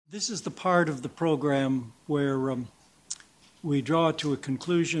This is the part of the program where we draw to a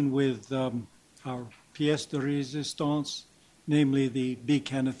conclusion with our pièce de résistance, namely the B.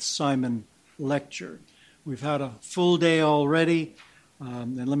 Kenneth Simon Lecture. We've had a full day already,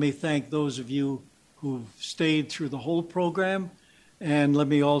 and let me thank those of you who've stayed through the whole program, and let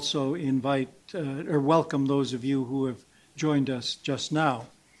me also invite or welcome those of you who have joined us just now.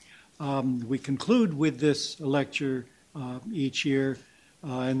 We conclude with this lecture each year,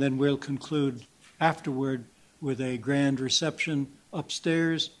 and then we'll conclude afterward with a grand reception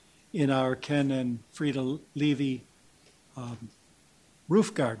upstairs in our Ken and Frida Levy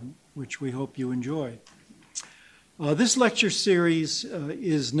roof garden, which we hope you enjoy. This lecture series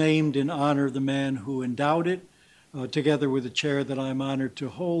is named in honor of the man who endowed it, together with a chair that I'm honored to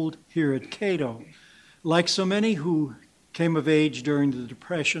hold here at Cato. Like so many who came of age during the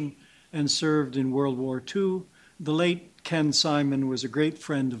Depression and served in World War II, the late Ken Simon was a great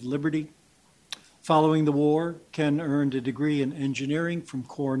friend of liberty. Following the war, Ken earned a degree in engineering from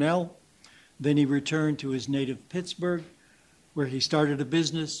Cornell. Then he returned to his native Pittsburgh, where he started a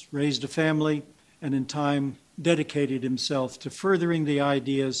business, raised a family, and in time dedicated himself to furthering the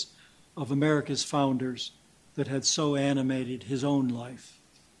ideas of America's founders that had so animated his own life.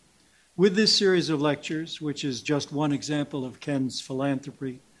 With this series of lectures, which is just one example of Ken's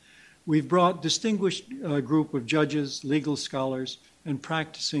philanthropy, we've brought distinguished group of judges, legal scholars, and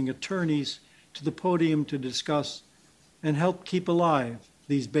practicing attorneys to the podium to discuss and help keep alive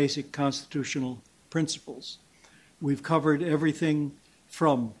these basic constitutional principles. We've covered everything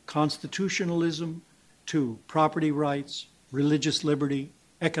from constitutionalism to property rights, religious liberty,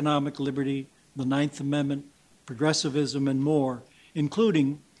 economic liberty, the Ninth Amendment, progressivism, and more,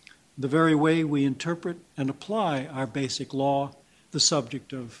 including the very way we interpret and apply our basic law, the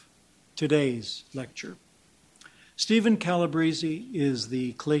subject of today's lecture. Stephen Calabrese is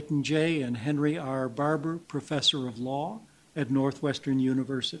the Clayton J. and Henry R. Barber Professor of Law at Northwestern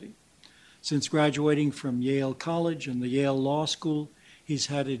University. Since graduating from Yale College and the Yale Law School, he's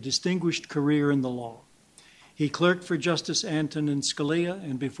had a distinguished career in the law. He clerked for Justice Antonin Scalia,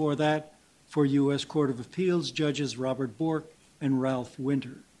 and before that, for U.S. Court of Appeals Judges Robert Bork and Ralph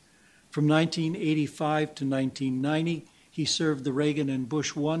Winter. From 1985 to 1990, he served the Reagan and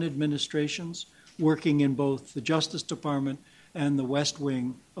Bush I administrations, working in both the Justice Department and the West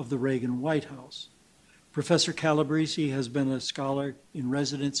Wing of the Reagan White House. Professor Calabrese has been a scholar in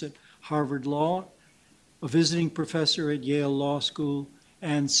residence at Harvard Law, a visiting professor at Yale Law School,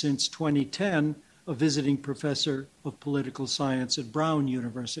 and since 2010, a visiting professor of political science at Brown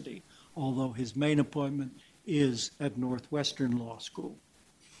University, although his main appointment is at Northwestern Law School.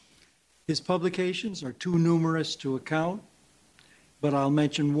 His publications are too numerous to account, but I'll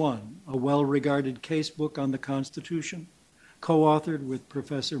mention one, a well-regarded casebook on the Constitution, co-authored with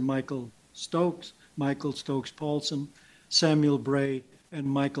Professor Michael Stokes Paulson, Samuel Bray, and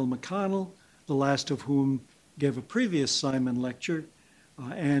Michael McConnell, the last of whom gave a previous Simon lecture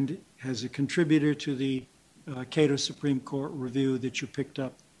and has a contributor to the Cato Supreme Court Review that you picked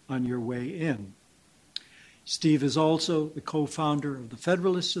up on your way in. Steve is also the co-founder of the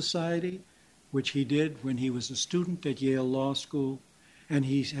Federalist Society, which he did when he was a student at Yale Law School, and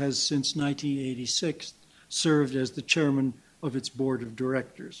he has since 1986 served as the chairman of its board of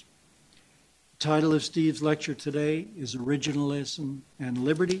directors. The title of Steve's lecture today is Originalism and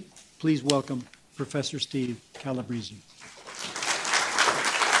Liberty. Please welcome Professor Steve Calabrese.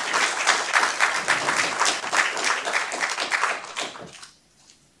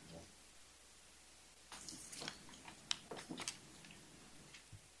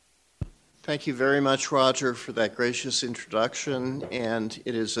 Thank you very much, Roger, for that gracious introduction, and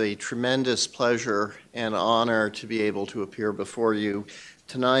it is a tremendous pleasure and honor to be able to appear before you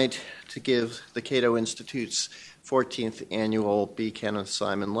tonight to give the Cato Institute's 14th annual B. Kenneth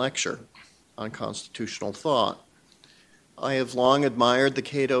Simon Lecture on Constitutional Thought. I have long admired the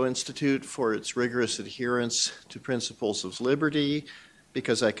Cato Institute for its rigorous adherence to principles of liberty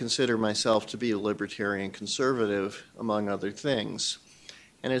because I consider myself to be a libertarian conservative, among other things.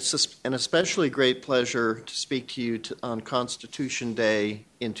 And it's an especially great pleasure to speak to you on Constitution Day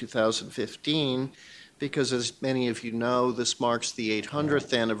in 2015, because as many of you know, this marks the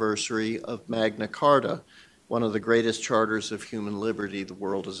 800th anniversary of Magna Carta, one of the greatest charters of human liberty the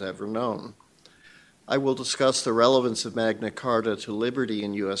world has ever known. I will discuss the relevance of Magna Carta to liberty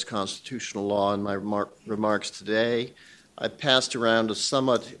in U.S. constitutional law in my remarks today. I've passed around a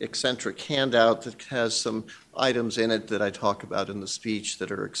somewhat eccentric handout that has some items in it that I talk about in the speech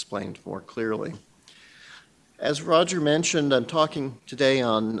that are explained more clearly. As Roger mentioned, I'm talking today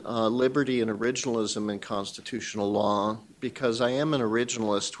on liberty and originalism in constitutional law, because I am an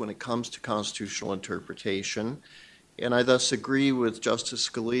originalist when it comes to constitutional interpretation, and I thus agree with Justice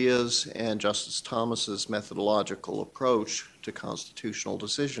Scalia's and Justice Thomas's methodological approach to constitutional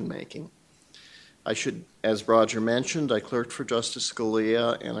decision-making. I should, as Roger mentioned, I clerked for Justice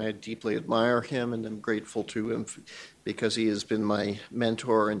Scalia, and I deeply admire him and am grateful to him because he has been my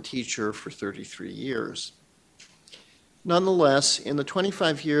mentor and teacher for 33 years. Nonetheless, in the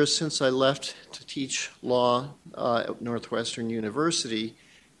 25 years since I left to teach law at Northwestern University,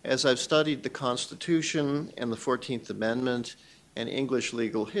 as I've studied the Constitution and the 14th Amendment and English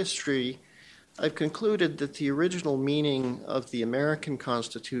legal history, I've concluded that the original meaning of the American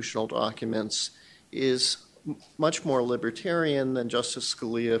constitutional documents is much more libertarian than Justice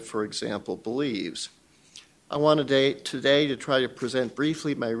Scalia, for example, believes. I want today to try to present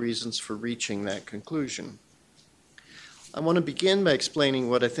briefly my reasons for reaching that conclusion. I want to begin by explaining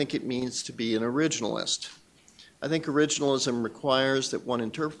what I think it means to be an originalist. I think originalism requires that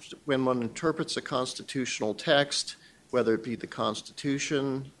when one interprets a constitutional text, whether it be the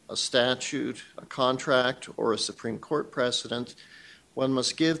Constitution, a statute, a contract, or a Supreme Court precedent, one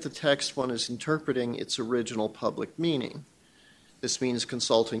must give the text one is interpreting its original public meaning. This means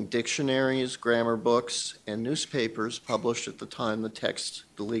consulting dictionaries, grammar books, and newspapers published at the time the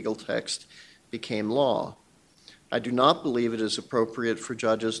legal text, became law. I do not believe it is appropriate for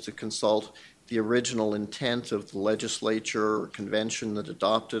judges to consult the original intent of the legislature or convention that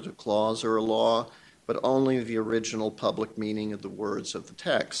adopted a clause or a law, but only the original public meaning of the words of the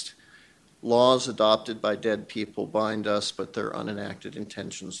text. Laws adopted by dead people bind us, but their unenacted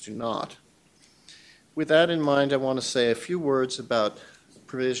intentions do not. With that in mind, I want to say a few words about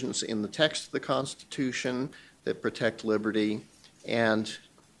provisions in the text of the Constitution that protect liberty, and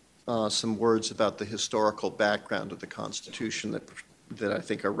some words about the historical background of the Constitution that I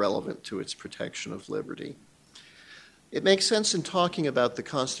think are relevant to its protection of liberty. It makes sense in talking about the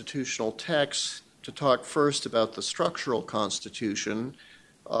constitutional text to talk first about the structural Constitution,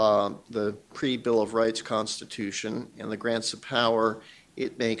 the pre-Bill of Rights Constitution, and the grants of power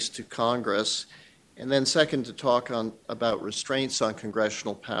it makes to Congress, and then second to talk about restraints on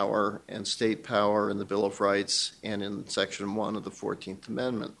congressional power and state power in the Bill of Rights and in Section 1 of the 14th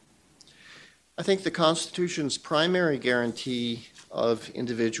Amendment. I think the Constitution's primary guarantee of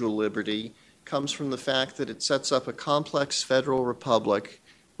individual liberty comes from the fact that it sets up a complex federal republic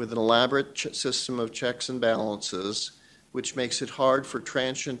with an elaborate system of checks and balances, which makes it hard for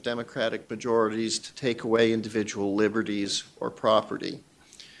transient democratic majorities to take away individual liberties or property.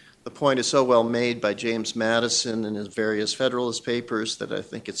 The point is so well made by James Madison in his various Federalist Papers that I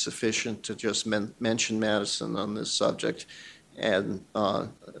think it's sufficient to just mention Madison on this subject, and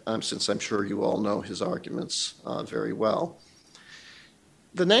since I'm sure you all know his arguments very well.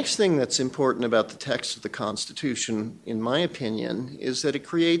 The next thing that's important about the text of the Constitution, in my opinion, is that it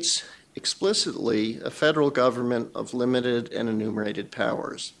creates explicitly a federal government of limited and enumerated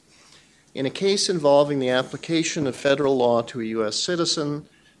powers. In a case involving the application of federal law to a U.S. citizen,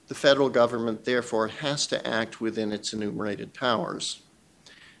 the federal government therefore has to act within its enumerated powers.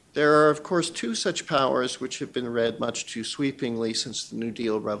 There are, of course, two such powers which have been read much too sweepingly since the New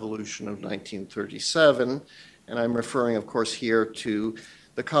Deal revolution of 1937, and I'm referring, of course, here to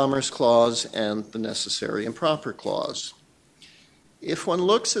the Commerce Clause and the Necessary and Proper Clause. If one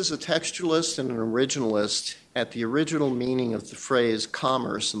looks as a textualist and an originalist at the original meaning of the phrase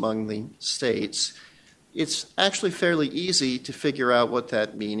commerce among the states, it's actually fairly easy to figure out what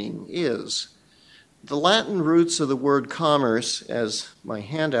that meaning is. The Latin roots of the word commerce, as my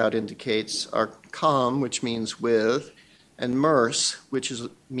handout indicates, are com, which means with, and merce, which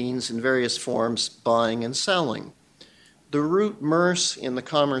means in various forms buying and selling. The root merce in the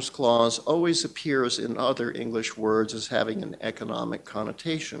Commerce Clause always appears in other English words as having an economic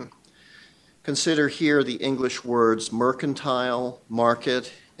connotation. Consider here the English words mercantile,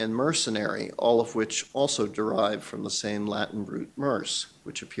 market, and mercenary, all of which also derive from the same Latin root merce,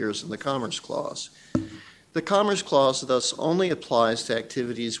 which appears in the Commerce Clause. The Commerce Clause thus only applies to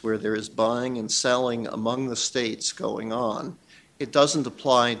activities where there is buying and selling among the states going on. It doesn't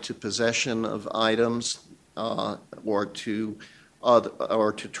apply to possession of items or to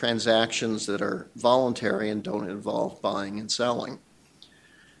transactions that are voluntary and don't involve buying and selling.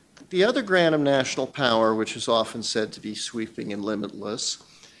 The other grant of national power, which is often said to be sweeping and limitless,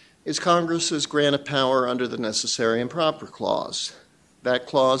 is Congress's grant of power under the Necessary and Proper Clause. That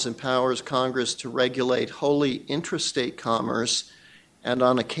clause empowers Congress to regulate wholly intrastate commerce and,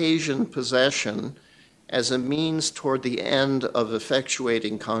 on occasion, possession as a means toward the end of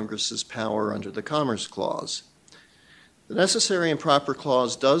effectuating Congress's power under the Commerce Clause. The Necessary and Proper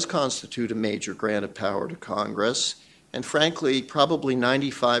Clause does constitute a major grant of power to Congress, And frankly, probably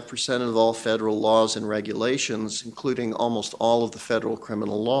 95% of all federal laws and regulations, including almost all of the federal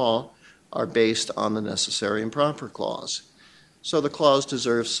criminal law, are based on the Necessary and Proper Clause. So the clause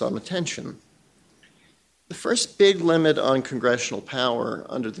deserves some attention. The first big limit on congressional power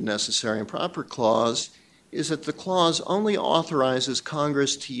under the Necessary and Proper Clause is that the clause only authorizes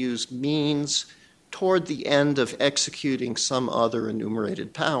Congress to use means toward the end of executing some other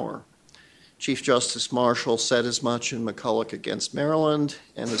enumerated power. Chief Justice Marshall said as much in McCulloch against Maryland,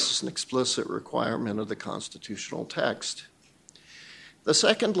 and this is an explicit requirement of the constitutional text. The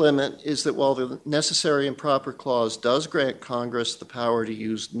second limit is that while the Necessary and Proper Clause does grant Congress the power to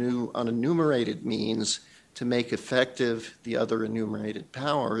use new unenumerated means to make effective the other enumerated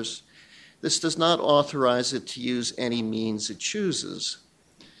powers, this does not authorize it to use any means it chooses.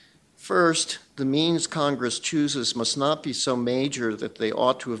 First, the means Congress chooses must not be so major that they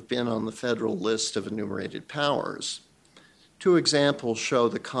ought to have been on the federal list of enumerated powers. Two examples show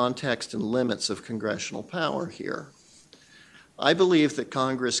the context and limits of congressional power here. I believe that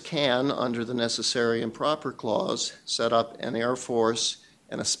Congress can, under the Necessary and Proper Clause, set up an Air Force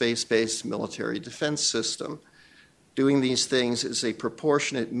and a space-based military defense system. Doing these things is a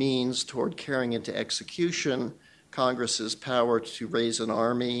proportionate means toward carrying into execution Congress's power to raise an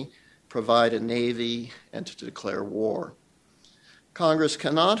army, provide a navy, and to declare war. Congress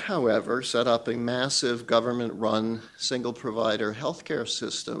cannot, however, set up a massive government-run single-provider healthcare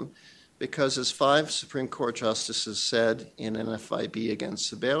system because, as 5 Supreme Court justices said in NFIB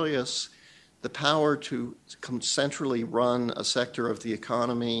against Sebelius, the power to centrally run a sector of the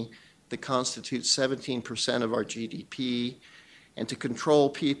economy that constitutes 17% of our GDP and to control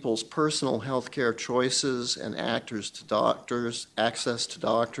people's personal health care choices and access to doctors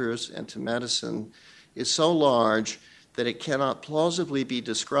and to medicine is so large that it cannot plausibly be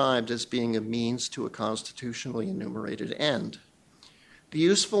described as being a means to a constitutionally enumerated end. The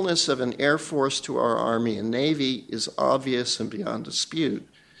usefulness of an Air Force to our Army and Navy is obvious and beyond dispute,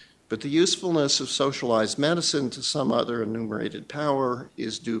 but the usefulness of socialized medicine to some other enumerated power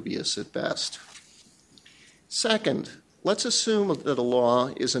is dubious at best. Second, let's assume that a law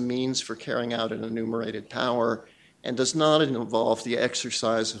is a means for carrying out an enumerated power and does not involve the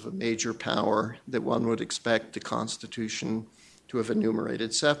exercise of a major power that one would expect the Constitution to have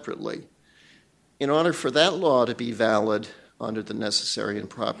enumerated separately. In order for that law to be valid under the Necessary and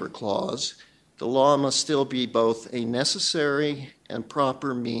Proper Clause, the law must still be both a necessary and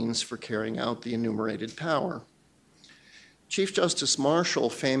proper means for carrying out the enumerated power. Chief Justice Marshall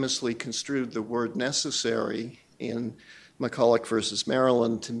famously construed the word necessary in McCulloch versus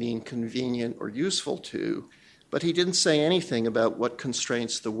Maryland to mean convenient or useful to, but he didn't say anything about what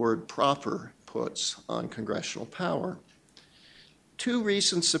constraints the word proper puts on congressional power. 2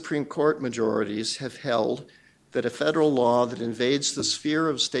 recent Supreme Court majorities have held that a federal law that invades the sphere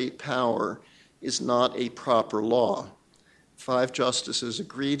of state power is not a proper law. 5 justices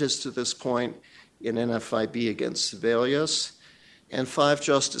agreed as to this point in NFIB against Sebelius, and 5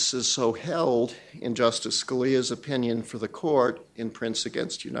 justices so held in Justice Scalia's opinion for the court in Prince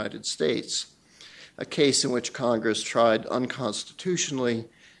against United States, a case in which Congress tried unconstitutionally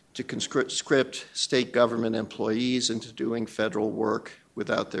to conscript state government employees into doing federal work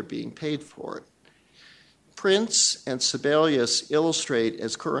without their being paid for it. Prince and Sebelius illustrate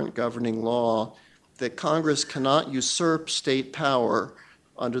as current governing law that Congress cannot usurp state power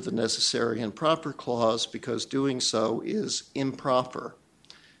under the Necessary and Proper Clause because doing so is improper.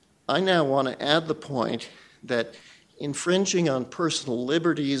 I now want to add the point that infringing on personal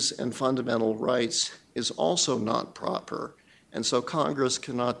liberties and fundamental rights is also not proper, and so Congress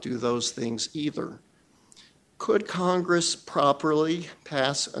cannot do those things either. Could Congress properly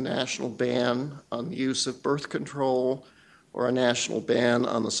pass a national ban on the use of birth control or a national ban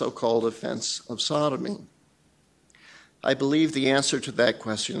on the so-called offense of sodomy? I believe the answer to that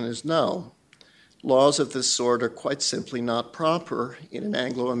question is no. Laws of this sort are quite simply not proper in an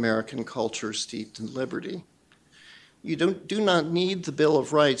Anglo-American culture steeped in liberty. You do not need the Bill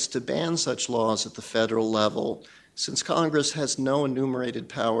of Rights to ban such laws at the federal level, since Congress has no enumerated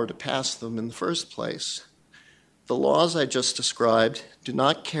power to pass them in the first place. The laws I just described do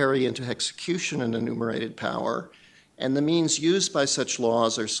not carry into execution an enumerated power, and the means used by such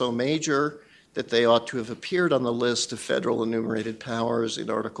laws are so major that they ought to have appeared on the list of federal enumerated powers in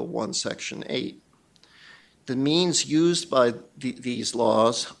Article 1, Section 8. The means used by these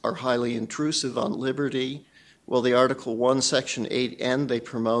laws are highly intrusive on liberty, while the Article 1, Section 8 end they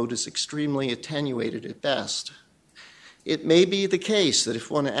promote is extremely attenuated at best. It may be the case that if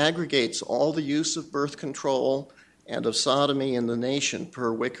one aggregates all the use of birth control and of sodomy in the nation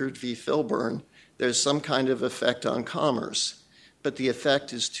per Wickard v. Filburn, there's some kind of effect on commerce, but the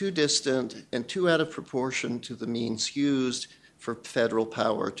effect is too distant and too out of proportion to the means used for federal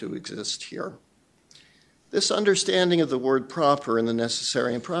power to exist here. This understanding of the word proper in the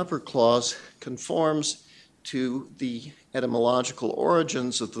necessary and proper clause conforms to the etymological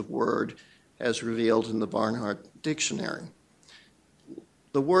origins of the word as revealed in the Barnhart Dictionary.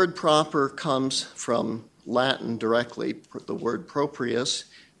 The word proper comes from Latin directly, the word proprius,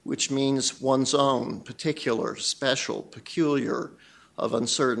 which means one's own, particular, special, peculiar, of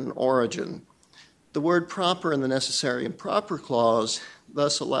uncertain origin. The word proper in the necessary and proper clause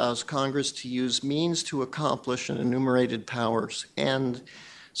thus allows Congress to use means to accomplish an enumerated power's end,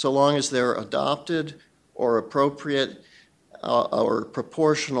 so long as they're adopted or appropriate or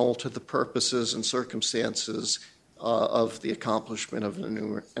proportional to the purposes and circumstances of the accomplishment of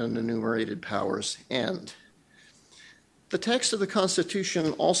an enumerated power's end. The text of the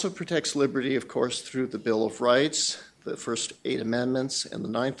Constitution also protects liberty, of course, through the Bill of Rights, the first 8 amendments, and the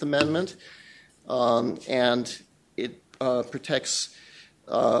 9th Amendment, and it protects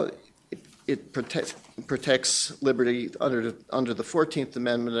liberty under the 14th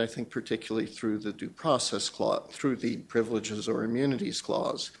Amendment, I think particularly through the Due Process Clause, through the Privileges or Immunities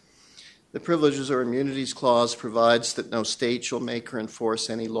Clause. The Privileges or Immunities Clause provides that no state shall make or enforce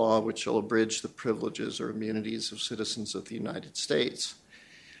any law which shall abridge the privileges or immunities of citizens of the United States.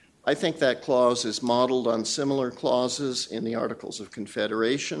 I think that clause is modeled on similar clauses in the Articles of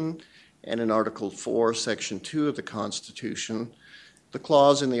Confederation and in Article 4, Section 2 of the Constitution. The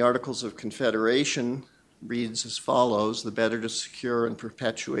clause in the Articles of Confederation reads as follows: the better to secure and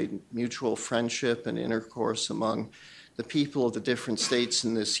perpetuate mutual friendship and intercourse among the people of the different states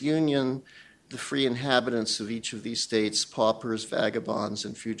in this union, the free inhabitants of each of these states, paupers, vagabonds,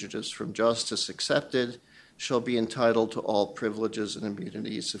 and fugitives from justice excepted, shall be entitled to all privileges and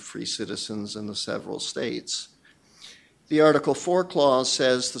immunities of free citizens in the several states. The Article 4 clause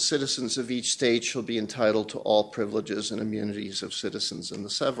says the citizens of each state shall be entitled to all privileges and immunities of citizens in the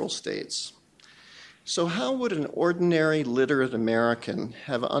several states. So how would an ordinary literate American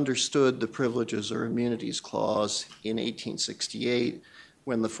have understood the Privileges or Immunities Clause in 1868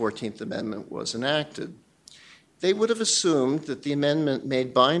 when the 14th Amendment was enacted? They would have assumed that the amendment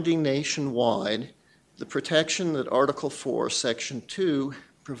made binding nationwide the protection that Article 4, Section 2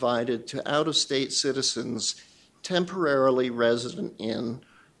 provided to out-of-state citizens temporarily resident in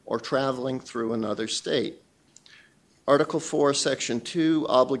or traveling through another state. Article 4, Section 2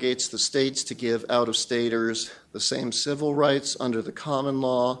 obligates the states to give out-of-staters the same civil rights under the common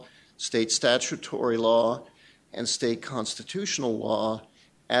law, state statutory law, and state constitutional law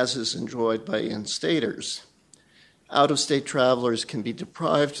as is enjoyed by in-staters. Out-of-state travelers can be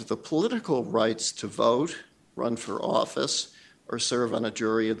deprived of the political rights to vote, run for office, or serve on a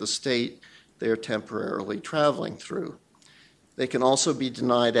jury of the state they are temporarily traveling through. They can also be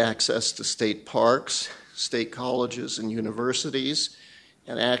denied access to state parks, state colleges and universities,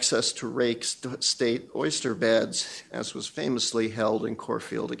 and access to rake state oyster beds, as was famously held in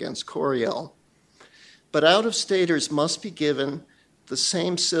Corfield against Coryell. But out-of-staters must be given the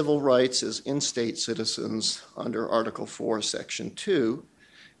same civil rights as in-state citizens under Article 4, Section 2,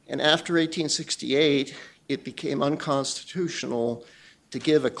 and after 1868, it became unconstitutional to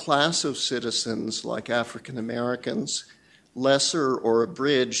give a class of citizens like African Americans lesser or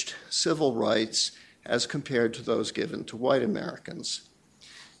abridged civil rights as compared to those given to white Americans.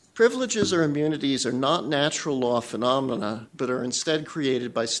 Privileges or immunities are not natural law phenomena, but are instead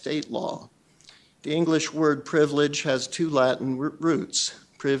created by state law. The English word privilege has 2 Latin roots,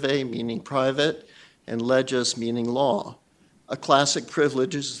 prive meaning private, and leges meaning law. A classic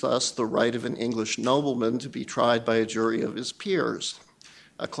privilege is thus the right of an English nobleman to be tried by a jury of his peers.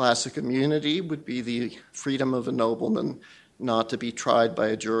 A classic immunity would be the freedom of a nobleman not to be tried by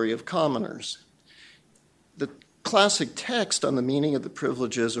a jury of commoners. The classic text on the meaning of the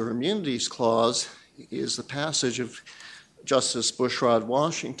Privileges or Immunities Clause is the passage of Justice Bushrod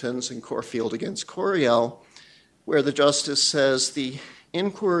Washington's in Corfield against Coryell, where the justice says the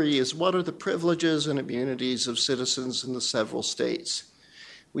inquiry is what are the privileges and immunities of citizens in the several states.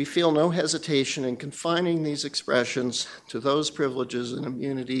 We feel no hesitation in confining these expressions to those privileges and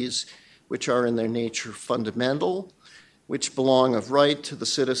immunities which are in their nature fundamental, which belong of right to the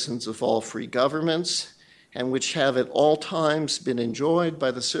citizens of all free governments, and which have at all times been enjoyed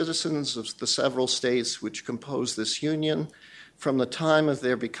by the citizens of the several states which compose this union from the time of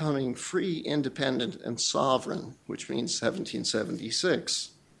their becoming free, independent, and sovereign, which means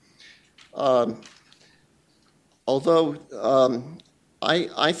 1776.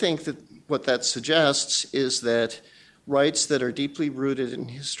 I think that what that suggests is that rights that are deeply rooted in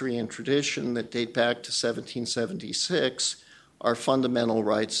history and tradition that date back to 1776 are fundamental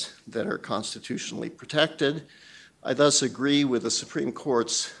rights that are constitutionally protected. I thus agree with the Supreme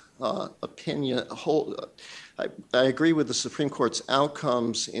Court's opinion. I agree with the Supreme Court's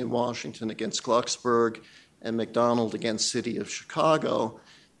outcomes in Washington against Glucksberg and McDonald against City of Chicago,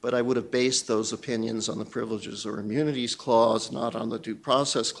 but I would have based those opinions on the Privileges or Immunities Clause, not on the Due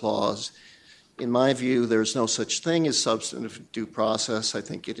Process Clause. In my view, there's no such thing as substantive due process. I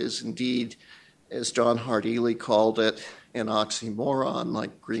think it is indeed, as John Hart Ely called it, an oxymoron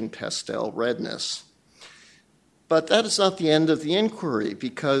like green pastel redness. But that is not the end of the inquiry,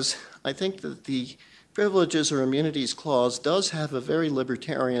 because I think that the Privileges or Immunities Clause does have a very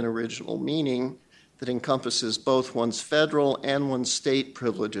libertarian original meaning that encompasses both one's federal and one's state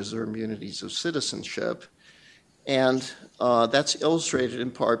privileges or immunities of citizenship. And that's illustrated in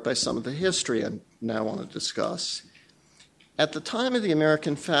part by some of the history I now want to discuss. At the time of the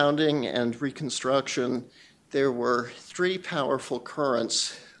American founding and Reconstruction, there were three powerful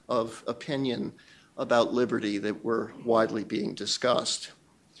currents of opinion about liberty that were widely being discussed.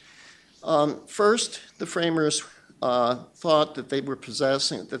 First, the framers thought that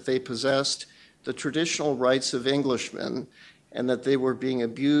they possessed the traditional rights of Englishmen, and that they were being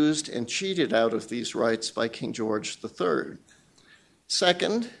abused and cheated out of these rights by King George III.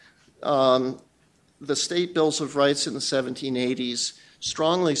 Second, the state bills of rights in the 1780s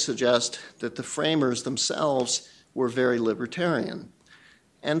strongly suggest that the framers themselves were very libertarian.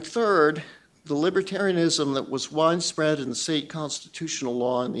 And third, the libertarianism that was widespread in the state constitutional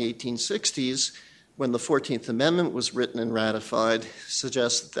law in the 1860s, when the 14th Amendment was written and ratified,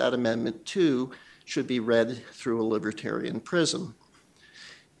 suggests that that amendment, too, should be read through a libertarian prism.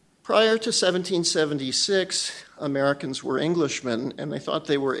 Prior to 1776, Americans were Englishmen, and they thought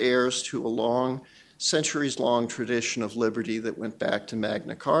they were heirs to a centuries-long tradition of liberty that went back to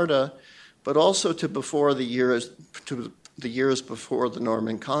Magna Carta, but also to the years before the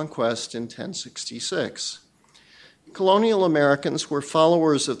Norman Conquest in 1066. Colonial Americans were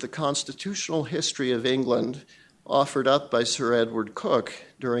followers of the constitutional history of England offered up by Sir Edward Coke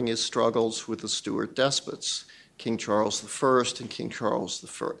during his struggles with the Stuart despots, King Charles I and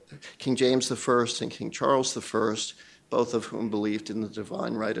King James I and King Charles I, both of whom believed in the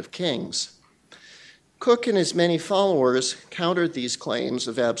divine right of kings. Coke and his many followers countered these claims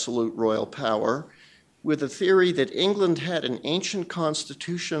of absolute royal power with a theory that England had an ancient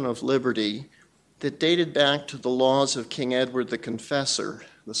constitution of liberty that dated back to the laws of King Edward the Confessor,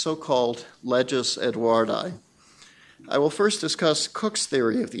 the so-called Leges Edwardi. I will first discuss Coke's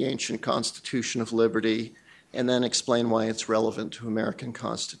theory of the ancient constitution of liberty and then explain why it's relevant to American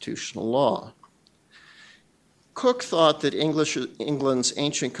constitutional law. Coke thought that England's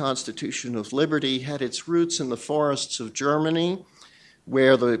ancient constitution of liberty had its roots in the forests of Germany,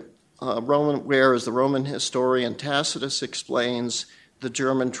 where, as the Roman historian Tacitus explains, the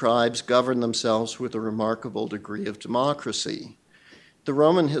German tribes governed themselves with a remarkable degree of democracy. The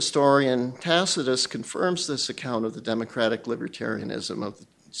Roman historian Tacitus confirms this account of the democratic libertarianism of the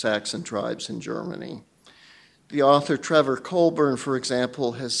Saxon tribes in Germany. The author Trevor Colburn, for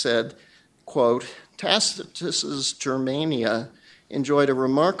example, has said, quote, Tacitus's Germania enjoyed a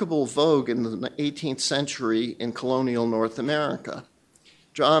remarkable vogue in the 18th century in colonial North America.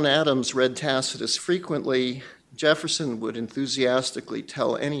 John Adams read Tacitus frequently. Jefferson would enthusiastically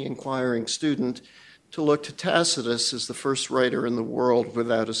tell any inquiring student to look to Tacitus as the first writer in the world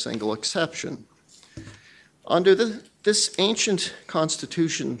without a single exception. Under this ancient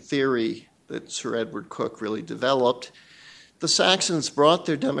constitution theory that Sir Edward Coke really developed, the Saxons brought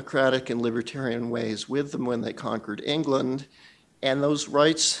their democratic and libertarian ways with them when they conquered England, and those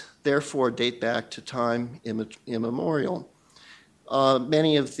rights therefore date back to time immemorial.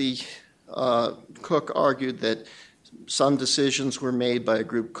 Many of the Coke argued that some decisions were made by a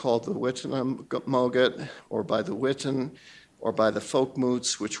group called the Witenamoget, or by the Witan, or by the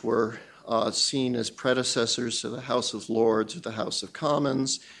Folkmoots, which were seen as predecessors to the House of Lords or the House of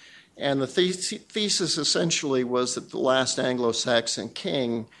Commons. And the thesis essentially was that the last Anglo-Saxon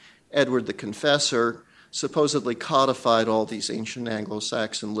king, Edward the Confessor, supposedly codified all these ancient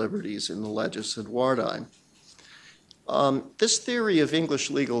Anglo-Saxon liberties in the Leges Edwardi. This theory of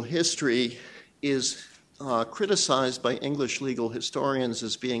English legal history is criticized by English legal historians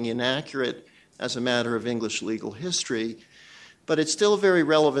as being inaccurate as a matter of English legal history, but it's still very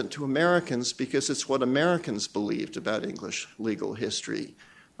relevant to Americans because it's what Americans believed about English legal history.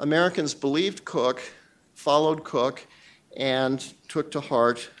 Americans believed Coke, followed Coke, and took to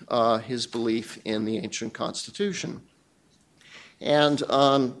heart his belief in the ancient Constitution. And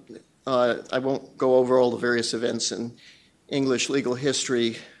I won't go over all the various events in English legal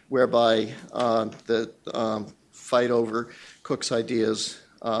history whereby the fight over Cook's ideas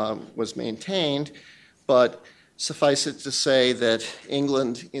was maintained, but suffice it to say that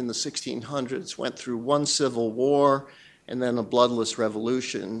England in the 1600s went through one civil war and then a bloodless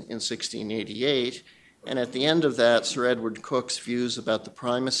revolution in 1688. And at the end of that, Sir Edward Coke's views about the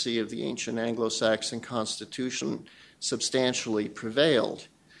primacy of the ancient Anglo-Saxon constitution substantially prevailed.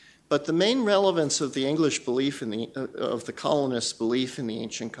 But the main relevance of the English belief of the colonists' belief in the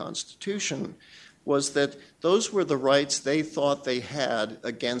ancient constitution was that those were the rights they thought they had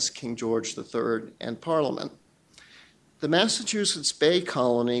against King George III and Parliament. The Massachusetts Bay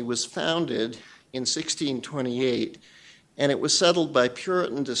Colony was founded in 1628, and it was settled by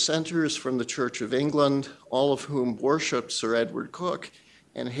Puritan dissenters from the Church of England, all of whom worshipped Sir Edward Coke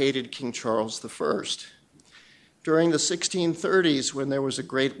and hated King Charles I. During the 1630s, when there was a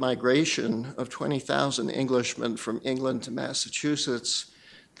great migration of 20,000 Englishmen from England to Massachusetts,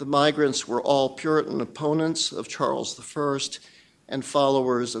 the migrants were all Puritan opponents of Charles I and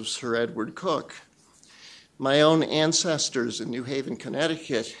followers of Sir Edward Coke. My own ancestors in New Haven,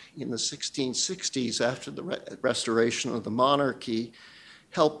 Connecticut, in the 1660s, after the restoration of the monarchy,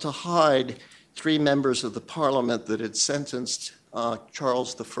 helped to hide 3 members of the Parliament that had sentenced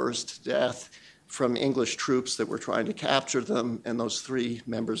Charles I to death from English troops that were trying to capture them, and those 3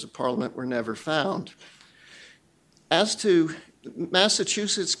 members of Parliament were never found. As to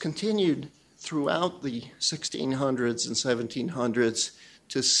Massachusetts, continued throughout the 1600s and 1700s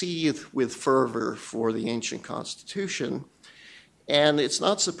to seethe with fervor for the ancient Constitution. And it's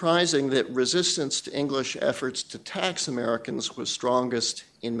not surprising that resistance to English efforts to tax Americans was strongest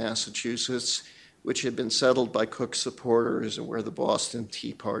in Massachusetts, which had been settled by Cook's supporters and where the Boston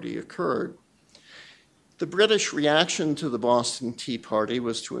Tea Party occurred. The British reaction to the Boston Tea Party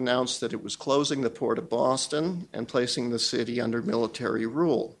was to announce that it was closing the port of Boston and placing the city under military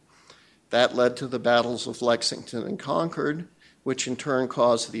rule. That led to the battles of Lexington and Concord, which in turn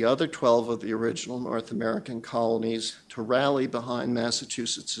caused the other 12 of the original North American colonies to rally behind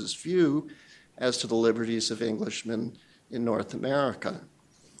Massachusetts' view as to the liberties of Englishmen in North America.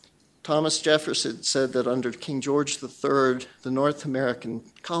 Thomas Jefferson said that under King George III, the North American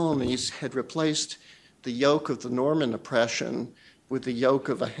colonies had replaced the yoke of the Norman oppression with the yoke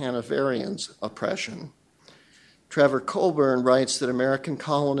of a Hanoverian's oppression. Trevor Colburn writes that American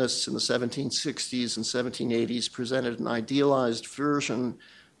colonists in the 1760s and 1780s presented an idealized version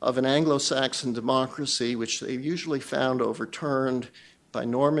of an Anglo-Saxon democracy, which they usually found overturned by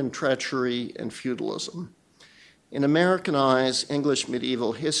Norman treachery and feudalism. In American eyes, English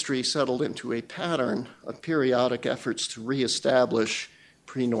medieval history settled into a pattern of periodic efforts to reestablish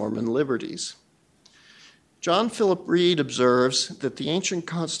pre-Norman liberties. John Philip Reed observes that the ancient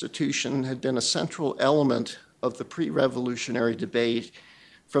Constitution had been a central element of the pre-revolutionary debate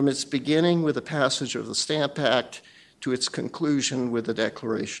from its beginning with the passage of the Stamp Act to its conclusion with the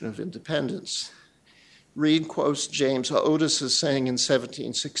Declaration of Independence. Reed quotes James Otis as saying in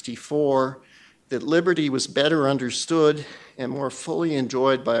 1764 that liberty was better understood and more fully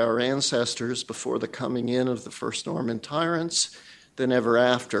enjoyed by our ancestors before the coming in of the first Norman tyrants than ever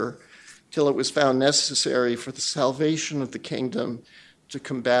after, till it was found necessary for the salvation of the kingdom to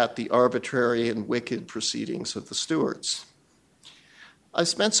combat the arbitrary and wicked proceedings of the Stuarts. I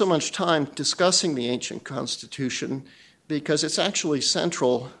spent so much time discussing the ancient Constitution because it's actually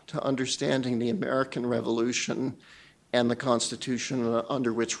central to understanding the American Revolution and the Constitution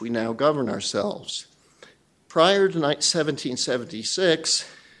under which we now govern ourselves. Prior to 1776,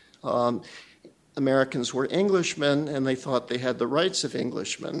 Americans were Englishmen, and they thought they had the rights of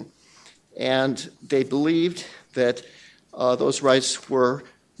Englishmen. And they believed that those rights were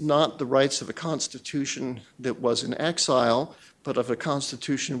not the rights of a constitution that was in exile, but of a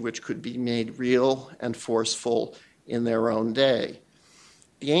constitution which could be made real and forceful in their own day.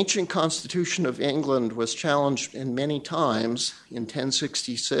 The ancient Constitution of England was challenged in many times in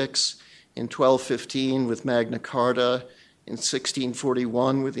 1066, in 1215 with Magna Carta, in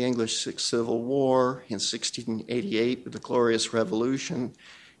 1641 with the English Civil War, in 1688 with the Glorious Revolution,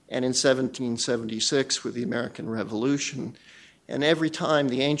 and in 1776 with the American Revolution. And every time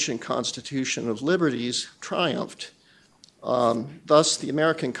the ancient Constitution of Liberties triumphed. Thus, the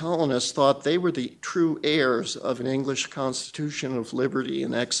American colonists thought they were the true heirs of an English Constitution of liberty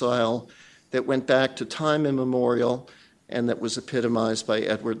and exile that went back to time immemorial and that was epitomized by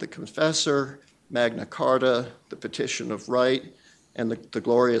Edward the Confessor, Magna Carta, the Petition of Right, and the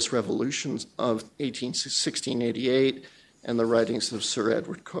Glorious Revolutions of 1688, and the writings of Sir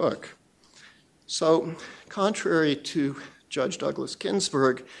Edward Coke. So, contrary to Judge Douglas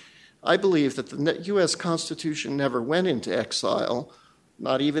Ginsburg, I believe that the U.S. Constitution never went into exile,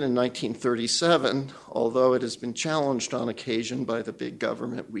 not even in 1937, although it has been challenged on occasion by the big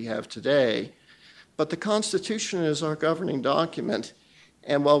government we have today. But the Constitution is our governing document,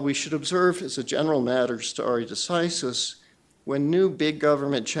 and while we should observe as a general matter stare decisis, when new big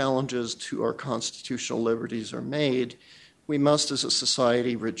government challenges to our constitutional liberties are made, we must as a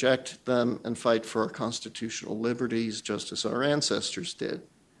society reject them and fight for our constitutional liberties just as our ancestors did.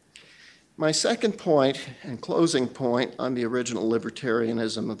 My second point and closing point on the original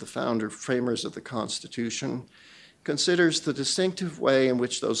libertarianism of the framers of the Constitution considers the distinctive way in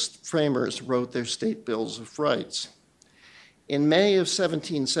which those framers wrote their state bills of rights. In May of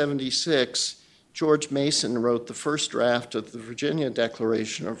 1776, George Mason wrote the first draft of the Virginia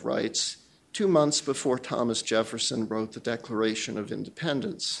Declaration of Rights 2 months before Thomas Jefferson wrote the Declaration of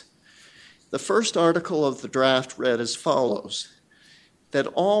Independence. The first article of the draft read as follows: that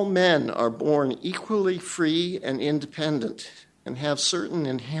all men are born equally free and independent and have certain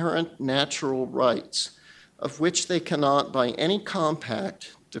inherent natural rights of which they cannot by any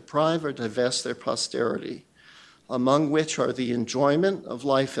compact deprive or divest their posterity, among which are the enjoyment of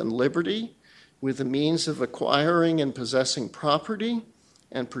life and liberty, with the means of acquiring and possessing property,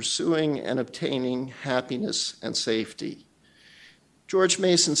 and pursuing and obtaining happiness and safety. George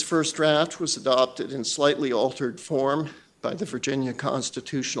Mason's first draft was adopted in slightly altered form by the Virginia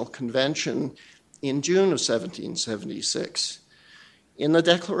Constitutional Convention in June of 1776. In the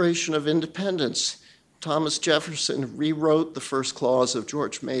Declaration of Independence, Thomas Jefferson rewrote the first clause of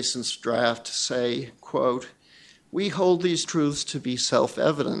George Mason's draft to say, quote, "We hold these truths to be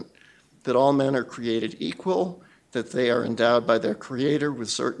self-evident, that all men are created equal, that they are endowed by their Creator with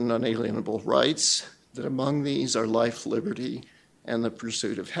certain unalienable rights, that among these are life, liberty, and the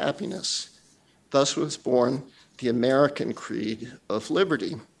pursuit of happiness." Thus was born the American Creed of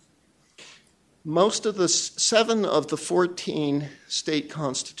Liberty. Most of the 7 of the 14 state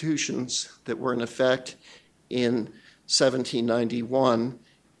constitutions that were in effect in 1791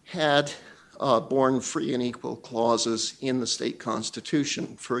 had born free and equal clauses in the state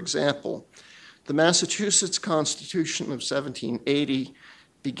constitution. For example, the Massachusetts Constitution of 1780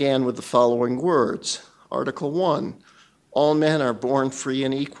 began with the following words: Article 1, all men are born free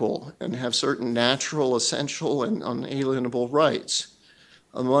and equal and have certain natural, essential, and unalienable rights,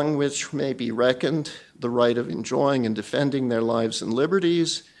 among which may be reckoned the right of enjoying and defending their lives and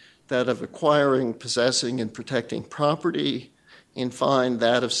liberties, that of acquiring, possessing, and protecting property, in fine,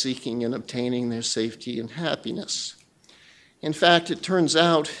 that of seeking and obtaining their safety and happiness. In fact, it turns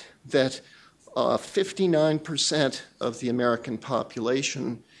out that 59% of the American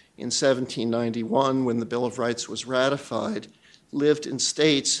population in 1791, when the Bill of Rights was ratified, lived in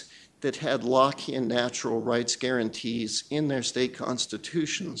states that had Lockean natural rights guarantees in their state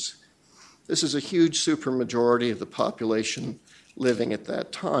constitutions. This is a huge supermajority of the population living at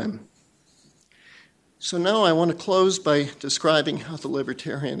that time. So now I want to close by describing how the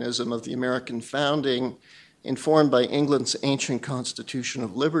libertarianism of the American founding, informed by England's ancient Constitution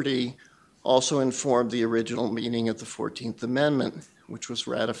of Liberty, also informed the original meaning of the 14th Amendment, which was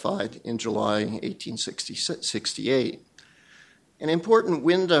ratified in July 1868. An important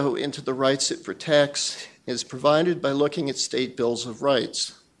window into the rights it protects is provided by looking at state bills of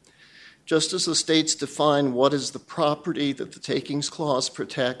rights. Just as the states define what is the property that the Takings Clause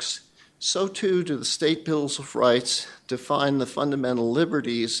protects, so too do the state bills of rights define the fundamental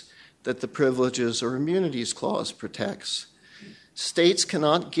liberties that the Privileges or Immunities Clause protects. States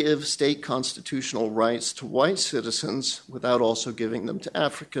cannot give state constitutional rights to white citizens without also giving them to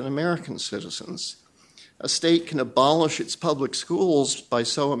African American citizens. A state can abolish its public schools by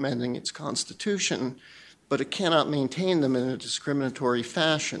so amending its constitution, but it cannot maintain them in a discriminatory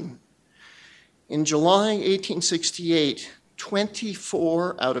fashion. In July 1868,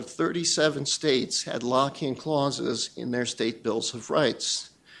 24 out of 37 states had Lockean clauses in their state bills of rights.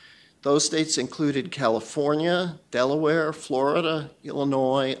 Those states included California, Delaware, Florida,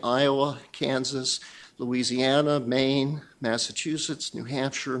 Illinois, Iowa, Kansas, Louisiana, Maine, Massachusetts, New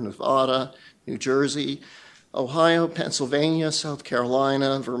Hampshire, Nevada, New Jersey, Ohio, Pennsylvania, South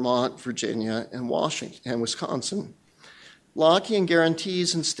Carolina, Vermont, Virginia, and Washington and Wisconsin. Lockean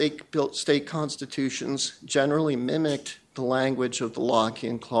guarantees in state constitutions generally mimicked the language of the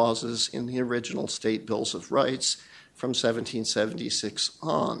Lockean clauses in the original state bills of rights from 1776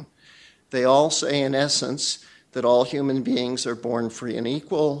 on. They all say, in essence, that all human beings are born free and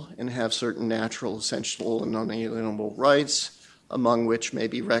equal and have certain natural, essential, and unalienable rights, among which may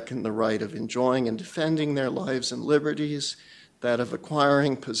be reckoned the right of enjoying and defending their lives and liberties, that of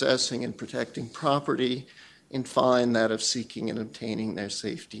acquiring, possessing, and protecting property, in fine that of seeking and obtaining their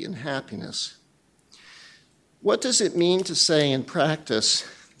safety and happiness. What does it mean to say in practice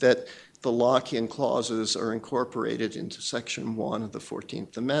that the Lockean clauses are incorporated into Section 1 of the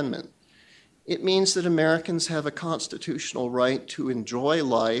 14th Amendment? It means that Americans have a constitutional right to enjoy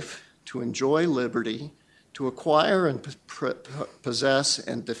life, to enjoy liberty, to acquire and possess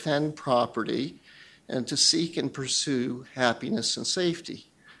and defend property, and to seek and pursue happiness and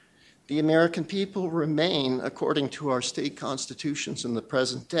safety. The American people remain, according to our state constitutions in the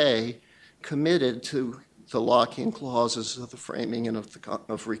present day, committed to the Lockean clauses of the framing and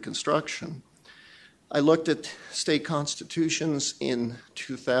of Reconstruction. I looked at state constitutions in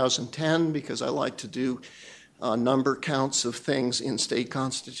 2010 because I like to do number counts of things in state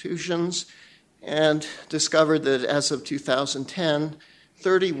constitutions, and discovered that as of 2010,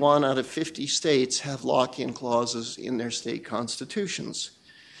 31 out of 50 states have Lockean clauses in their state constitutions.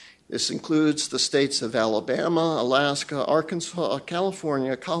 This includes the states of Alabama, Alaska, Arkansas,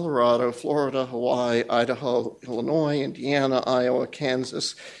 California, Colorado, Florida, Hawaii, Idaho, Illinois, Indiana, Iowa,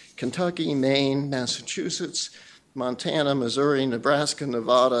 Kansas, Kentucky, Maine, Massachusetts, Montana, Missouri, Nebraska,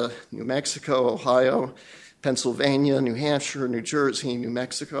 Nevada, New Mexico, Ohio, Pennsylvania, New Hampshire, New Jersey, New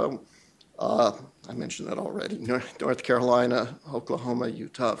Mexico. I mentioned that already. North Carolina, Oklahoma,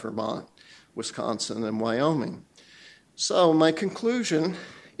 Utah, Vermont, Wisconsin, and Wyoming. So my conclusion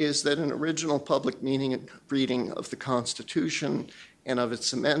is that an original public reading of the Constitution and of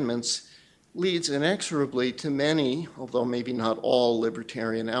its amendments leads inexorably to many, although maybe not all,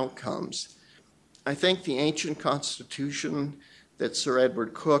 libertarian outcomes. I think the ancient Constitution that Sir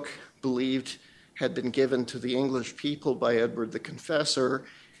Edward Coke believed had been given to the English people by Edward the Confessor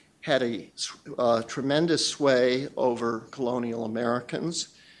had a tremendous sway over colonial Americans.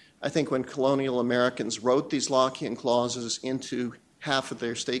 I think when colonial Americans wrote these Lockean clauses into half of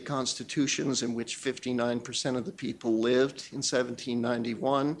their state constitutions, in which 59% of the people lived in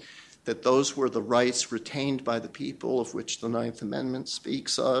 1791, that those were the rights retained by the people of which the Ninth Amendment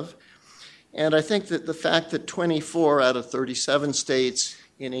speaks of. And I think that the fact that 24 out of 37 states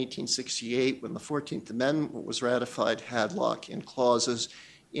in 1868, when the 14th Amendment was ratified, had Lockean clauses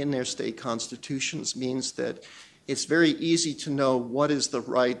in their state constitutions means that it's very easy to know what is the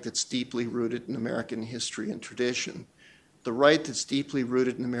right that's deeply rooted in American history and tradition. The right that's deeply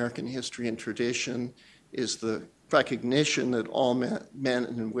rooted in American history and tradition is the recognition that all men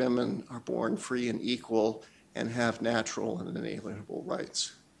and women are born free and equal and have natural and inalienable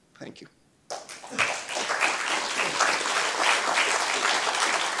rights. Thank you.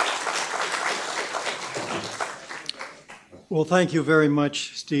 Well, thank you very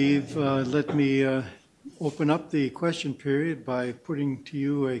much, Steve. Let me open up the question period by putting to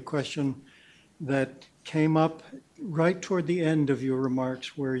you a question that came up right toward the end of your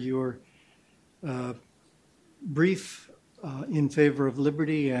remarks, where your brief in favor of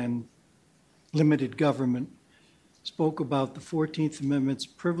liberty and limited government spoke about the 14th Amendment's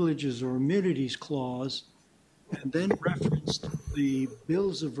Privileges or Immunities Clause, and then referenced the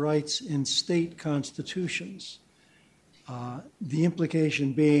Bills of Rights in state constitutions. The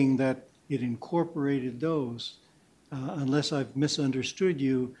implication being that it incorporated those. Unless I've misunderstood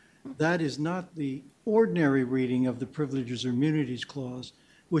you, that is not the ordinary reading of the Privileges or Immunities Clause,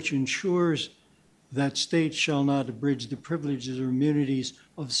 which ensures that states shall not abridge the privileges or immunities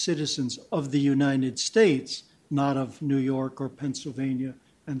of citizens of the United States, not of New York or Pennsylvania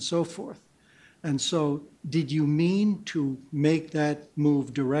and so forth. And so did you mean to make that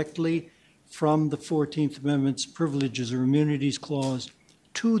move directly from the 14th Amendment's Privileges or Immunities Clause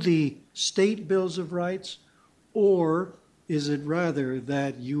to the state Bills of Rights, or is it rather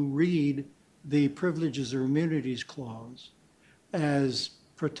that you read the Privileges or Immunities Clause as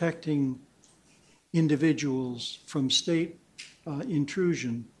protecting individuals from state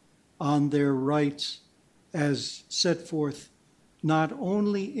intrusion on their rights as set forth not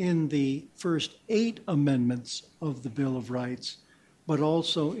only in the first 8 amendments of the Bill of Rights, but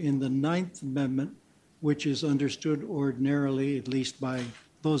also in the 9th Amendment, which is understood ordinarily, at least by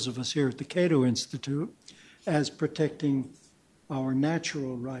those of us here at the Cato Institute, as protecting our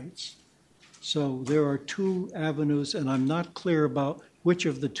natural rights. So there are 2 avenues, and I'm not clear about which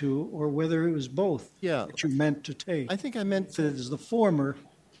of the 2 or whether it was both that you meant to take. I think I meant if it is the former.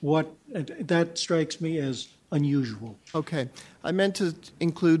 That strikes me as unusual. Okay. I meant to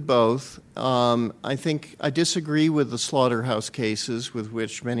include both. I think I disagree with the slaughterhouse cases with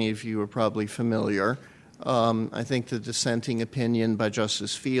which many of you are probably familiar. I think the dissenting opinion by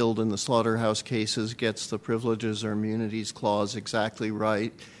Justice Field in the slaughterhouse cases gets the Privileges or Immunities Clause exactly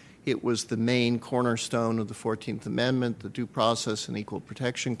right. It was the main cornerstone of the 14th Amendment, the Due Process and Equal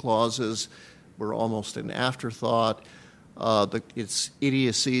Protection Clauses. were almost an afterthought. It's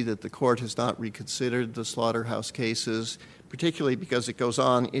idiocy that the court has not reconsidered the slaughterhouse cases, particularly because it goes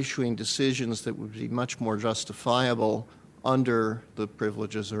on issuing decisions that would be much more justifiable under the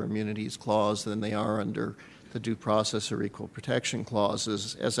Privileges or Immunities Clause than they are under the Due Process or Equal Protection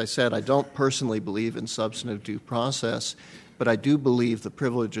Clauses. As I said, I don't personally believe in substantive due process, but I do believe the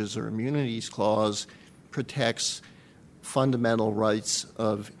Privileges or Immunities Clause protects fundamental rights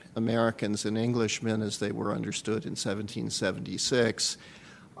of Americans and Englishmen as they were understood in 1776.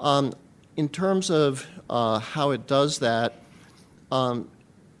 In terms of how it does that, the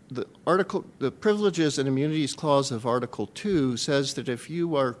Privileges and Immunities Clause of Article 2 says that if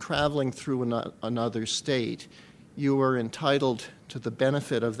you are traveling through another state, you are entitled to the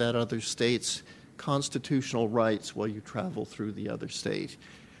benefit of that other state's constitutional rights while you travel through the other state.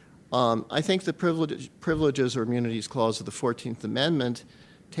 I think the Privileges or Immunities Clause of the 14th Amendment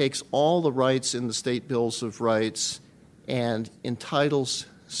takes all the rights in the state bills of rights and entitles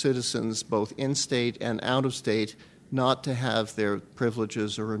citizens, both in-state and out-of-state, not to have their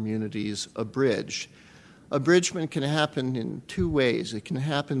privileges or immunities abridged. Abridgment can happen in two ways. It can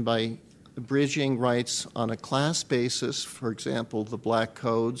happen by abridging rights on a class basis, for example, the Black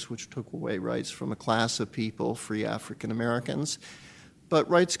Codes, which took away rights from a class of people, free African Americans. But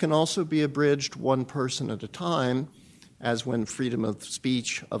rights can also be abridged one person at a time, as when freedom of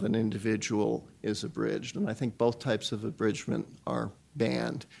speech of an individual is abridged. And I think both types of abridgment are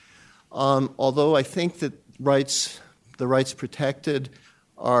banned. Although I think that the rights protected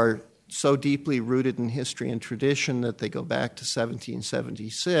are so deeply rooted in history and tradition that they go back to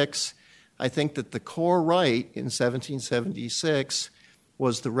 1776, I think that the core right in 1776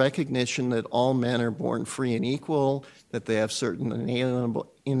 was the recognition that all men are born free and equal, that they have certain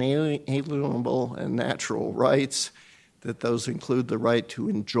inalienable and natural rights, that those include the right to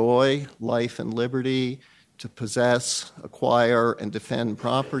enjoy life and liberty, to possess, acquire, and defend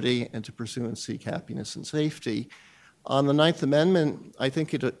property, and to pursue and seek happiness and safety. On the Ninth Amendment, I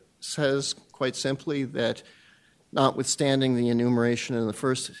think it says quite simply that notwithstanding the enumeration in the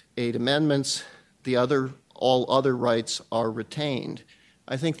first 8 amendments, all other rights are retained.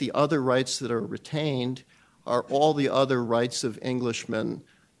 I think the other rights that are retained are all the other rights of Englishmen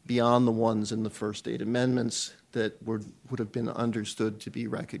beyond the ones in the first 8 amendments that would have been understood to be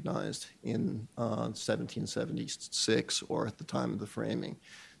recognized in 1776 or at the time of the framing.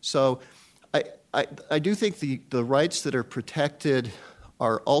 So I do think the rights that are protected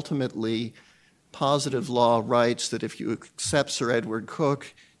are ultimately positive law rights that, if you accept Sir Edward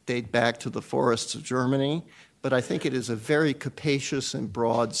Coke, date back to the forests of Germany. But I think it is a very capacious and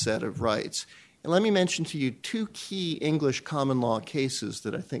broad set of rights. And let me mention to you 2 key English common law cases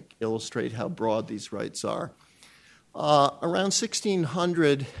that I think illustrate how broad these rights are. Around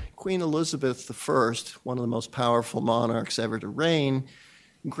 1600, Queen Elizabeth I, one of the most powerful monarchs ever to reign,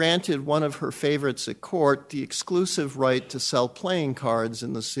 granted one of her favorites at court the exclusive right to sell playing cards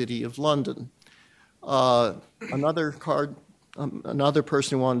in the city of London. Another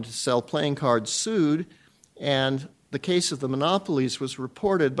person who wanted to sell playing cards sued, and the case of the monopolies was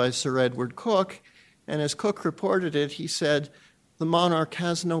reported by Sir Edward Coke, and as Coke reported it, he said, the monarch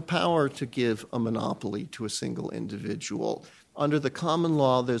has no power to give a monopoly to a single individual. Under the common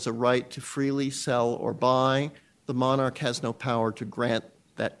law, there's a right to freely sell or buy. The monarch has no power to grant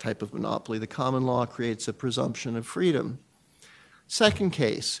that type of monopoly. The common law creates a presumption of freedom. Second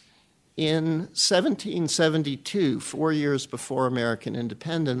case, in 1772, 4 years before American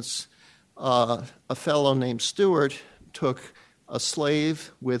independence, a fellow named Stuart took a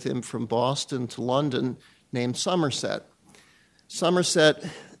slave with him from Boston to London named Somerset. Somerset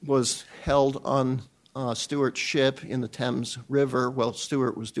was held on Stuart's ship in the Thames River while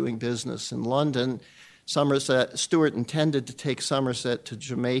Stuart was doing business in London. Stuart intended to take Somerset to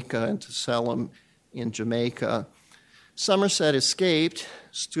Jamaica and to sell him in Jamaica. Somerset escaped.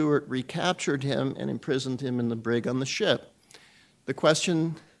 Stuart recaptured him and imprisoned him in the brig on the ship. The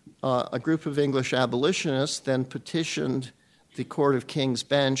question, a group of English abolitionists then petitioned the Court of King's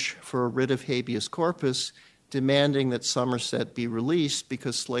Bench for a writ of habeas corpus, demanding that Somerset be released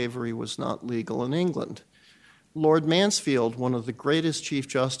because slavery was not legal in England. Lord Mansfield, one of the greatest Chief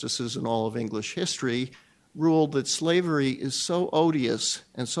Justices in all of English history, ruled that slavery is so odious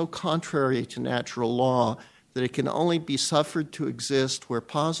and so contrary to natural law that it can only be suffered to exist where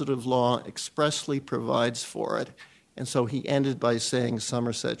positive law expressly provides for it. And so he ended by saying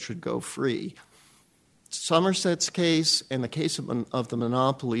Somerset should go free. Somerset's case and the case of the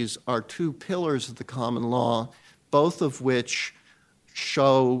monopolies are 2 pillars of the common law, both of which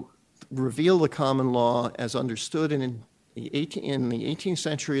reveal the common law as understood in in the 18th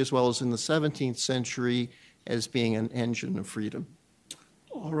century as well as in the 17th century as being an engine of freedom.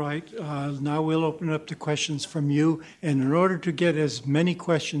 All right. Now we'll open it up to questions from you. And in order to get as many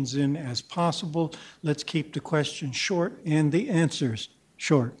questions in as possible, let's keep the questions short and the answers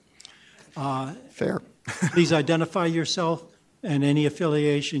short. Fair. Please identify yourself and any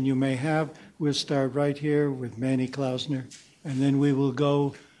affiliation you may have. We'll start right here with Manny Klausner, and then we will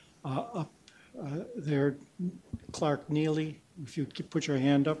go up there. Clark Neely, if you put your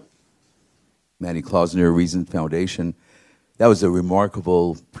hand up. Manny Klausner, Reason Foundation. That was a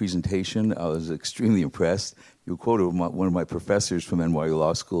remarkable presentation. I was extremely impressed. You quoted one of my professors from NYU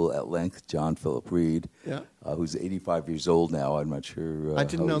Law School at length, John Philip Reed, who's 85 years old now. I'm not sure I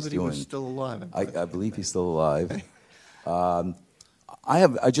didn't how know he's that doing. He was still alive. I believe he's still alive. I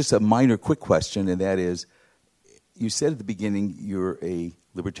have just a minor quick question, and that is, you said at the beginning you're a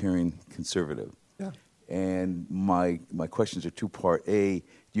libertarian conservative. Yeah. And my questions are two-part. A,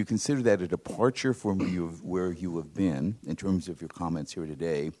 do you consider that a departure from where you have been in terms of your comments here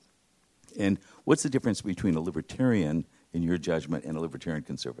today? And what's the difference between a libertarian, in your judgment, and a libertarian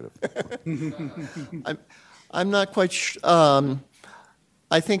conservative? I'm not quite sure.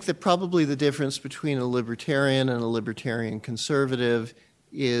 I think that probably the difference between a libertarian and a libertarian conservative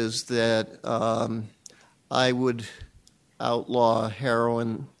is that I would outlaw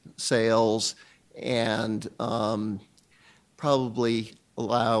heroin sales and probably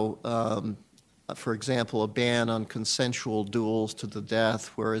allow, for example, a ban on consensual duels to the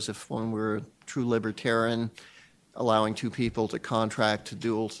death, whereas if one were a true libertarian, allowing two people to contract to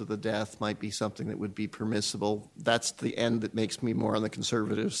duel to the death might be something that would be permissible. That's the end that makes me more on the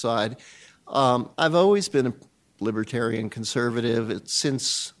conservative side. I've always been a libertarian conservative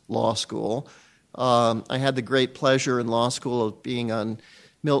since law school. I had the great pleasure in law school of being on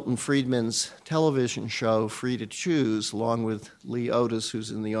Milton Friedman's television show, Free to Choose, along with Lee Otis, who's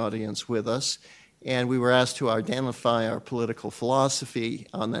in the audience with us. And we were asked to identify our political philosophy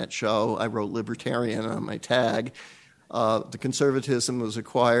on that show. I wrote libertarian on my tag. The conservatism was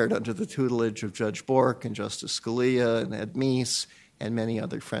acquired under the tutelage of Judge Bork and Justice Scalia and Ed Meese and many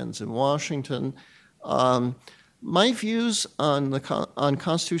other friends in Washington. My views on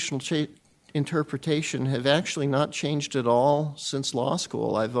constitutional interpretation have actually not changed at all since law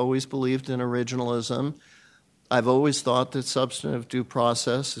school. I've always believed in originalism. I've always thought that substantive due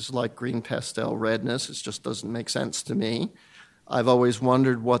process is like green pastel redness. It just doesn't make sense to me. I've always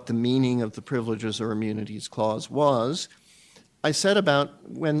wondered what the meaning of the Privileges or Immunities Clause was. I said about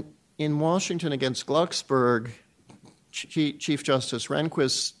when in Washington against Glucksberg, Chief Justice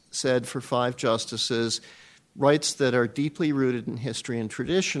Rehnquist said for 5 justices, rights that are deeply rooted in history and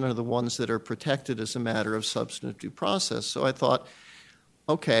tradition are the ones that are protected as a matter of substantive due process. So I thought,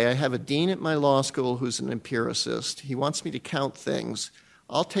 okay, I have a dean at my law school who's an empiricist. He wants me to count things.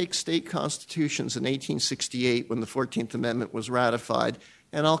 I'll take state constitutions in 1868 when the 14th Amendment was ratified,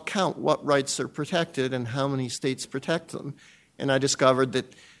 and I'll count what rights are protected and how many states protect them. And I discovered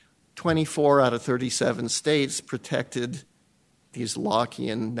that 24 out of 37 states protected these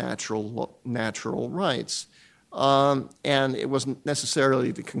Lockean natural rights. And it wasn't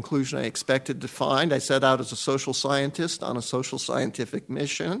necessarily the conclusion I expected to find. I set out as a social scientist on a social scientific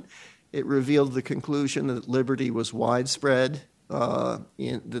mission. It revealed the conclusion that liberty was widespread, that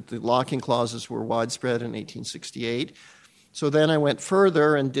the locking clauses were widespread in 1868. So then I went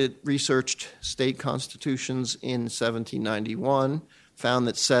further and researched state constitutions in 1791, found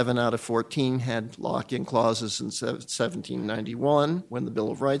that 7 out of 14 had lock-in clauses in 1791 when the Bill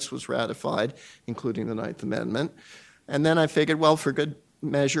of Rights was ratified, including the Ninth Amendment. And then I figured, well, for good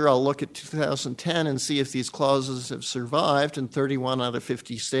measure, I'll look at 2010 and see if these clauses have survived, and 31 out of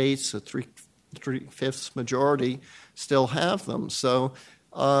 50 states, a three-fifths majority, still have them. So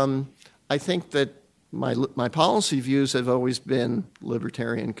I think that my policy views have always been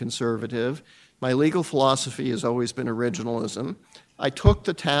libertarian conservative. My legal philosophy has always been originalism. I took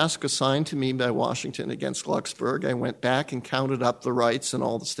the task assigned to me by Washington against Glucksberg. I went back and counted up the rights in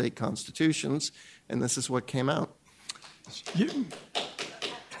all the state constitutions, and this is what came out.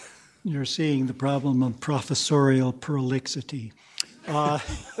 You're seeing the problem of professorial prolixity.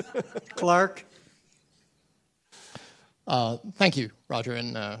 Clark? Thank you, Roger,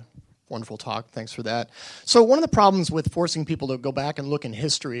 and wonderful talk. Thanks for that. So one of the problems with forcing people to go back and look in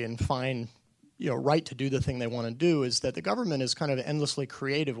history and find right to do the thing they want to do is that the government is kind of endlessly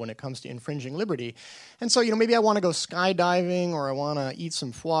creative when it comes to infringing liberty. And so, maybe I want to go skydiving, or I want to eat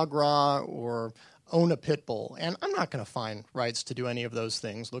some foie gras, or own a pit bull. And I'm not going to find rights to do any of those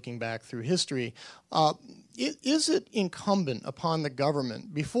things looking back through history. is it incumbent upon the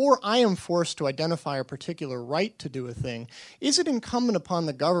government, before I am forced to identify a particular right to do a thing, is it incumbent upon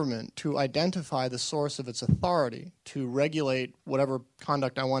the government to identify the source of its authority to regulate whatever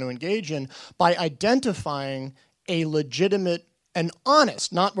conduct I want to engage in by identifying a legitimate and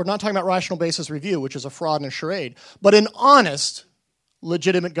honest, we're not talking about rational basis review, which is a fraud and a charade, but an honest,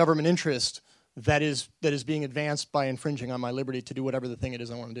 legitimate government interest that is being advanced by infringing on my liberty to do whatever the thing it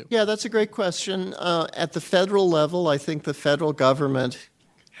is I want to do? Yeah, that's a great question. At the federal level, I think the federal government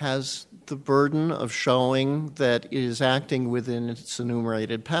has the burden of showing that it is acting within its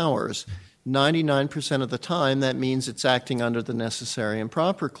enumerated powers. 99% of the time, that means it's acting under the necessary and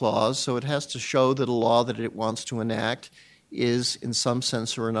proper clause, so it has to show that a law that it wants to enact is, in some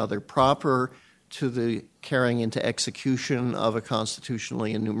sense or another, proper to the carrying into execution of a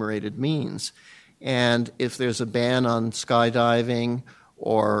constitutionally enumerated means. And if there's a ban on skydiving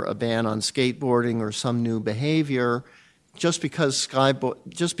or a ban on skateboarding or some new behavior, just because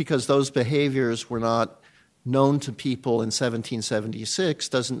those behaviors were not known to people in 1776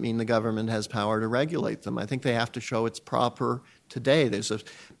 doesn't mean the government has power to regulate them. I think they have to show it's proper today. There's a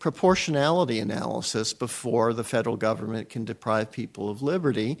proportionality analysis before the federal government can deprive people of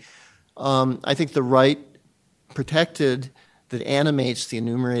liberty. I think the right protected that animates the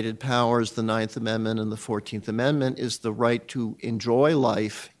enumerated powers, the Ninth Amendment and the 14th Amendment, is the right to enjoy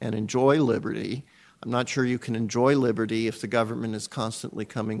life and enjoy liberty. I'm not sure you can enjoy liberty if the government is constantly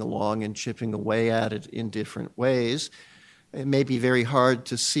coming along and chipping away at it in different ways. It may be very hard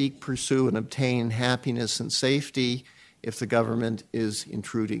to seek, pursue, and obtain happiness and safety if the government is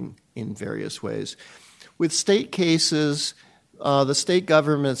intruding in various ways. With state cases, the state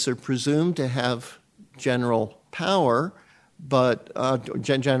governments are presumed to have general power, but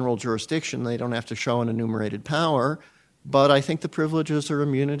general jurisdiction. They don't have to show an enumerated power. But I think the Privileges or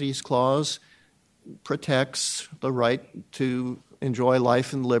Immunities Clause protects the right to enjoy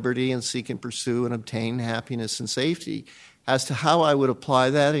life and liberty and seek and pursue and obtain happiness and safety. As to how I would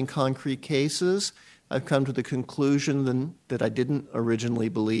apply that in concrete cases, I've come to the conclusion that I didn't originally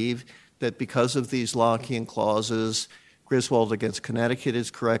believe, that because of these Lockean clauses, Griswold against Connecticut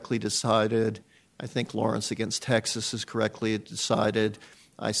is correctly decided. I think Lawrence against Texas is correctly decided.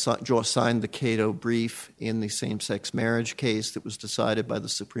 I signed the Cato brief in the same-sex marriage case that was decided by the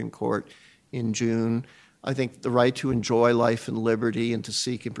Supreme Court in June. I think the right to enjoy life and liberty and to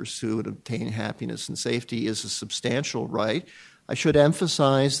seek and pursue and obtain happiness and safety is a substantial right. I should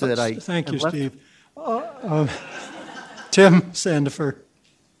emphasize that Thank you, Steve. Tim Sandefur.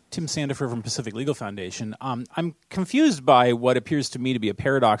 Tim Sandefur from Pacific Legal Foundation. I'm confused by what appears to me to be a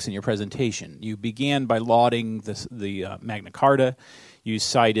paradox in your presentation. You began by lauding the Magna Carta. You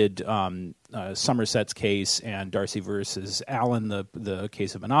cited Somerset's case and Darcy versus Allen, the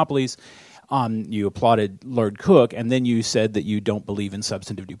case of monopolies. You applauded Lord Cook, and then you said that you don't believe in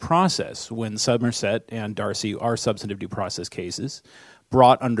substantive due process, when Somerset and Darcy are substantive due process cases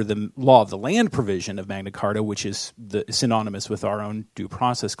brought under the law of the land provision of Magna Carta, which is synonymous with our own due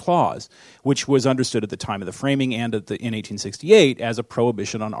process clause, which was understood at the time of the framing and in 1868 as a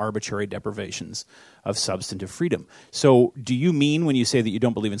prohibition on arbitrary deprivations of substantive freedom. So do you mean, when you say that you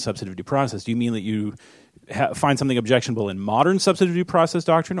don't believe in substantive due process, do you mean that you find something objectionable in modern substantive due process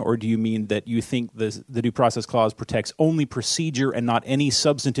doctrine, or do you mean that you think the due process clause protects only procedure and not any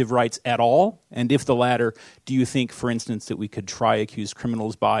substantive rights at all? And if the latter, do you think, for instance, that we could try accused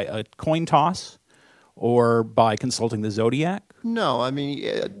criminals by a coin toss or by consulting the Zodiac? No, I mean,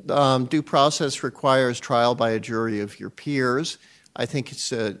 due process requires trial by a jury of your peers. I think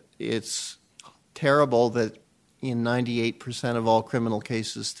it's terrible that in 98% of all criminal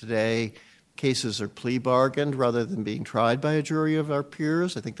cases today, cases are plea bargained rather than being tried by a jury of our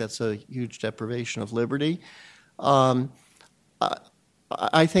peers. I think that's a huge deprivation of liberty. I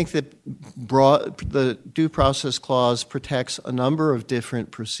think that the due process clause protects a number of different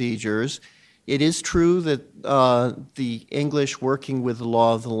procedures. It is true that the English, working with the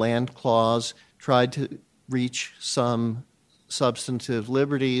law of the land clause, tried to reach some substantive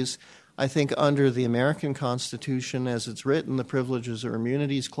liberties. I think under the American Constitution, as it's written, the Privileges or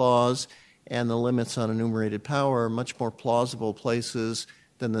Immunities Clause and the limits on enumerated power are much more plausible places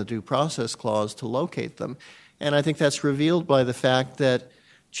than the due process clause to locate them. And I think that's revealed by the fact that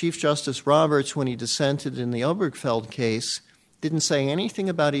Chief Justice Roberts, when he dissented in the Obergefell case, didn't say anything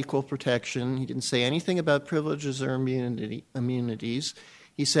about equal protection. He didn't say anything about privileges or immunities.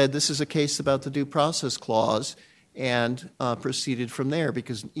 He said this is a case about the due process clause, and proceeded from there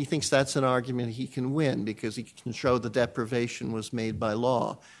because he thinks that's an argument he can win because he can show the deprivation was made by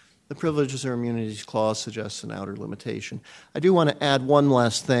law. The Privileges or Immunities Clause suggests an outer limitation. I do want to add one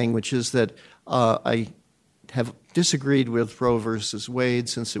last thing, which is that I have disagreed with Roe versus Wade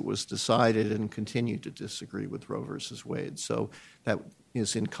since it was decided and continue to disagree with Roe versus Wade. So that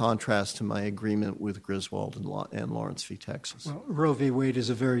is in contrast to my agreement with Griswold and Lawrence v. Texas. Well, Roe v. Wade is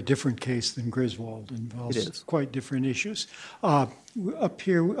a very different case than Griswold. It involves quite different issues. Up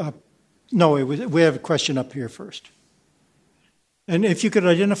here, we have a question up here first. And if you could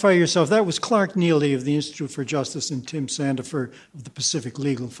identify yourself, that was Clark Neely of the Institute for Justice and Tim Sandefur of the Pacific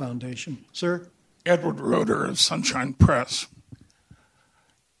Legal Foundation. Sir? Edward Roeder of Sunshine Press.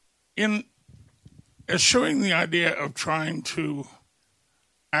 In eschewing the idea of trying to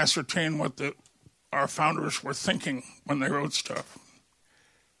ascertain what our founders were thinking when they wrote stuff,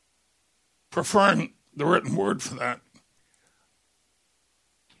 preferring the written word for that,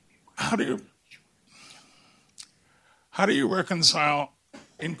 how do you reconcile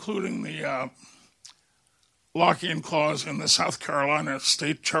including the Lockean clause in the South Carolina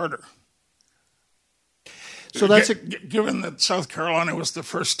state charter? So that's given that South Carolina was the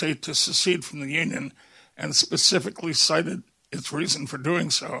first state to secede from the Union and specifically cited its reason for doing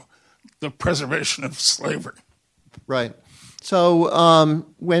so, the preservation of slavery. Right. So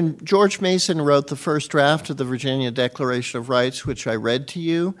when George Mason wrote the first draft of the Virginia Declaration of Rights, which I read to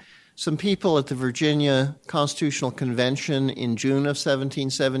you, some people at the Virginia Constitutional Convention in June of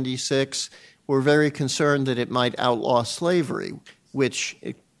 1776 were very concerned that it might outlaw slavery, which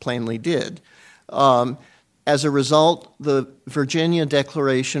it plainly did. As a result, the Virginia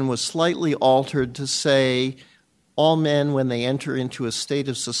Declaration was slightly altered to say all men, when they enter into a state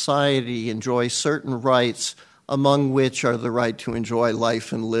of society, enjoy certain rights, among which are the right to enjoy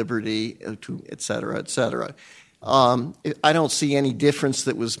life and liberty, et cetera, et cetera. I don't see any difference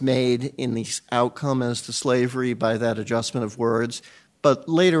that was made in the outcome as to slavery by that adjustment of words. But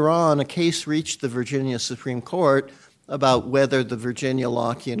later on, a case reached the Virginia Supreme Court about whether the Virginia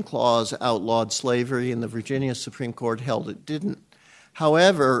Lockean Clause outlawed slavery, and the Virginia Supreme Court held it didn't.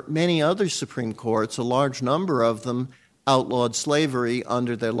 However, many other Supreme Courts, a large number of them, outlawed slavery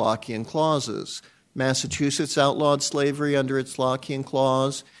under their Lockean clauses. Massachusetts outlawed slavery under its Lockean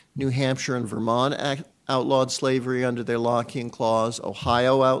clause. New Hampshire and Vermont outlawed slavery under their Lockean clause.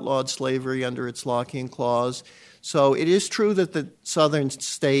 Ohio outlawed slavery under its Lockean clause. So it is true that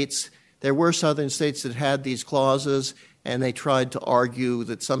there were southern states that had these clauses, and they tried to argue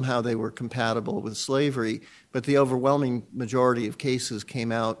that somehow they were compatible with slavery, but the overwhelming majority of cases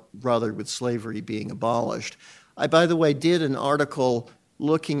came out rather with slavery being abolished. I, by the way, did an article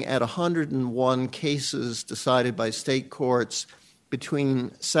looking at 101 cases decided by state courts between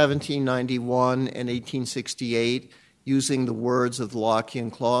 1791 and 1868 using the words of the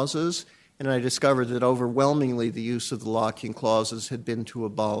Lockean clauses, and I discovered that overwhelmingly the use of the Lockean clauses had been to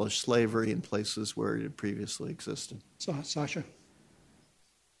abolish slavery in places where it had previously existed. So, Sasha?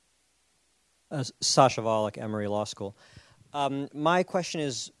 Sasha Volokh, Emory Law School. My question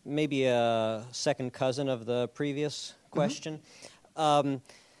is maybe a second cousin of the previous question. Mm-hmm.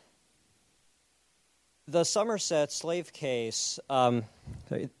 The Somerset slave case, what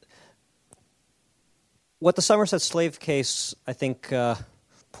the Somerset slave case, I think,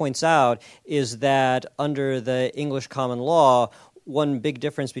 points out is that under the English common law, one big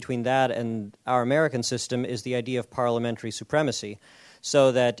difference between that and our American system is the idea of parliamentary supremacy.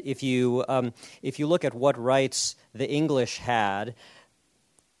 So that if you look at what rights the English had,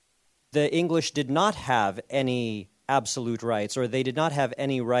 the English did not have any absolute rights, or they did not have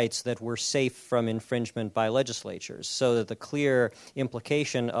any rights that were safe from infringement by legislatures. So that the clear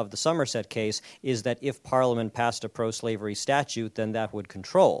implication of the Somerset case is that if Parliament passed a pro-slavery statute, then that would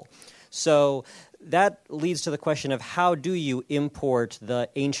control. So that leads to the question of how do you import the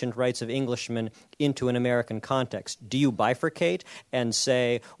ancient rights of Englishmen into an American context? Do you bifurcate and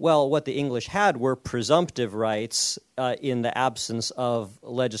say, well, what the English had were presumptive rights in the absence of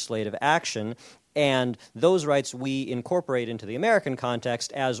legislative action, and those rights we incorporate into the American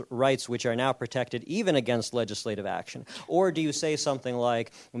context as rights which are now protected even against legislative action? Or do you say something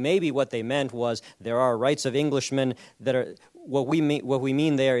like, maybe what they meant was there are rights of Englishmen that are, what we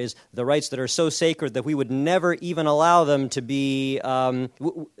mean there is the rights that are so sacred that we would never even allow them to be,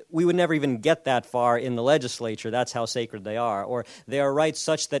 we would never even get that far in the legislature. That's how sacred they are. Or they are rights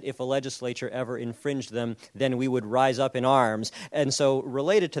such that if a legislature ever infringed them, then we would rise up in arms. And so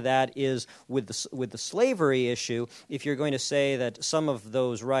related to that is with the slavery issue, if you're going to say that some of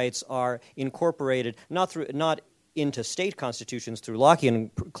those rights are incorporated not into state constitutions through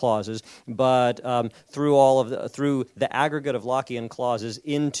Lockean clauses, but through the aggregate of Lockean clauses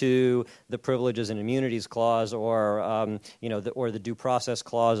into the Privileges and Immunities Clause, or the Due Process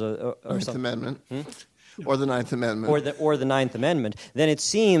Clause, or Ninth something. Amendment. or the Ninth Amendment. Or the Ninth Amendment, then it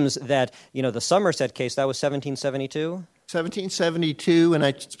seems that, the Somerset case, that was 1772? 1772,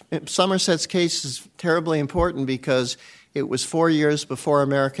 and Somerset's case is terribly important because it was 4 years before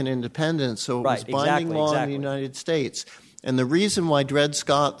American independence, so it was binding law in the United States. And the reason why Dred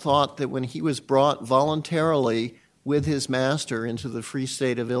Scott thought that when he was brought voluntarily with his master into the free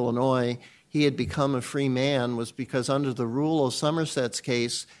state of Illinois, he had become a free man was because under the rule of Somerset's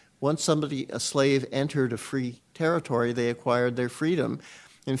case, once a slave entered a free territory, they acquired their freedom.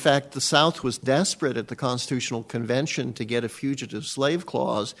 In fact, the South was desperate at the Constitutional Convention to get a fugitive slave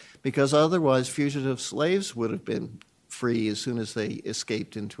clause because otherwise fugitive slaves would have been free as soon as they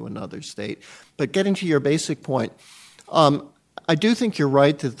escaped into another state. But getting to your basic point, I do think you're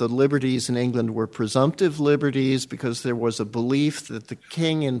right that the liberties in England were presumptive liberties because there was a belief that the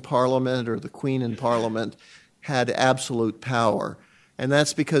king in Parliament or the queen in Parliament had absolute power. And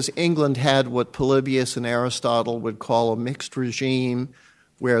that's because England had what Polybius and Aristotle would call a mixed regime,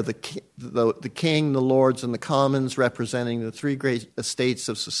 where the king, the lords, and the commons, representing the three great estates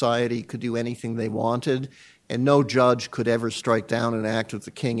of society, could do anything they wanted, and no judge could ever strike down an act of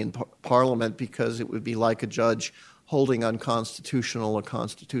the king in Parliament because it would be like a judge holding unconstitutional a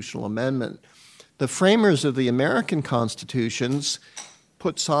constitutional amendment. The framers of the American constitutions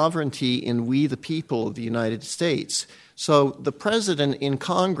put sovereignty in we the people of the United States. So the president in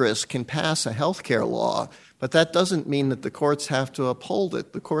Congress can pass a health care law, but that doesn't mean that the courts have to uphold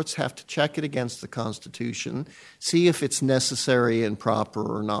it. The courts have to check it against the Constitution, see if it's necessary and proper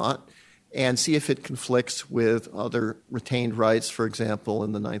or not, and see if it conflicts with other retained rights, for example,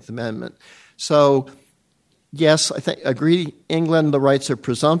 in the Ninth Amendment. So, yes, I agree, England, the rights are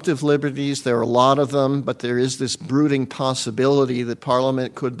presumptive liberties. There are a lot of them, but there is this brooding possibility that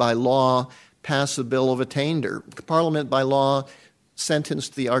Parliament could, by law, pass a bill of attainder. Parliament, by law,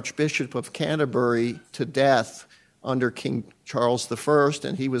 sentenced the Archbishop of Canterbury to death under King Charles I,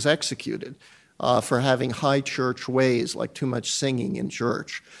 and he was executed for having high church ways, like too much singing in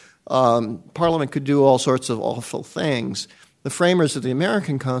church. Parliament could do all sorts of awful things. The framers of the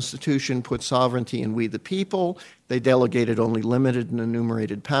American Constitution put sovereignty in we the people. They delegated only limited and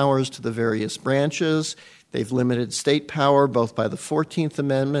enumerated powers to the various branches. They've limited state power both by the 14th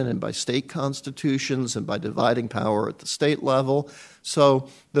Amendment and by state constitutions and by dividing power at the state level. So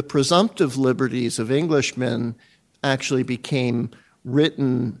the presumptive liberties of Englishmen actually became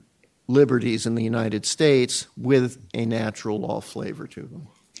written liberties in the United States with a natural law flavor to them.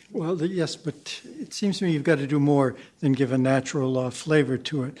 Well, yes, but it seems to me you've got to do more than give a natural law flavor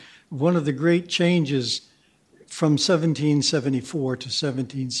to it. One of the great changes from 1774 to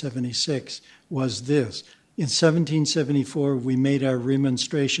 1776 was this. In 1774, we made our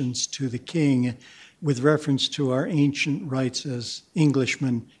remonstrations to the king with reference to our ancient rights as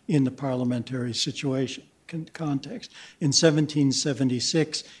Englishmen in the parliamentary situation. Context. In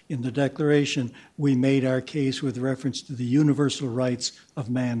 1776, in the Declaration, we made our case with reference to the universal rights of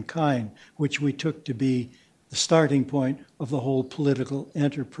mankind, which we took to be the starting point of the whole political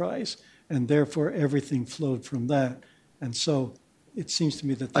enterprise, and therefore everything flowed from that. And so it seems to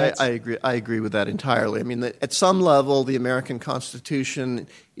me that that's... I agree with that entirely. I mean, at some level, the American Constitution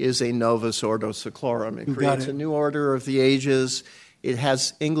is a novus ordo seclorum. It creates a new order of the ages. It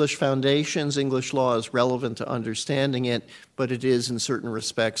has English foundations. English law is relevant to understanding it, but it is in certain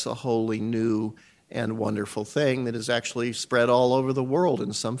respects a wholly new and wonderful thing that is actually spread all over the world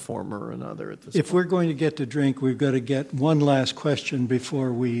in some form or another at this point. If we're going to get to drink, we've got to get one last question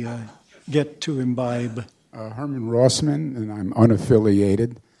before we get to imbibe. Herman Rossman, and I'm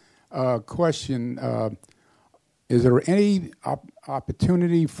unaffiliated. Question, is there any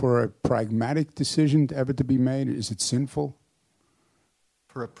opportunity for a pragmatic decision ever to be made? Is it sinful?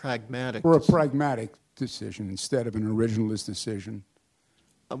 For a pragmatic decision instead of an originalist decision.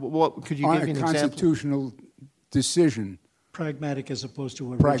 What could you give me an example? On a constitutional decision. Pragmatic as opposed to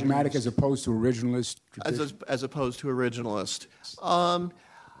originalist. Pragmatic as opposed to originalist. As opposed to originalist.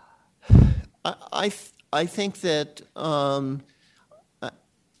 I think that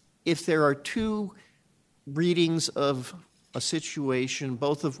if there are two readings of a situation,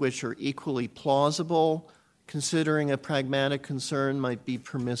 both of which are equally plausible, considering a pragmatic concern might be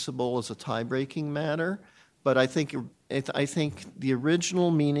permissible as a tie-breaking matter. But I think the original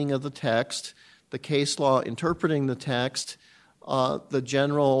meaning of the text, the case law interpreting the text, the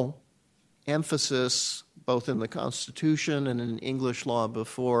general emphasis both in the Constitution and in English law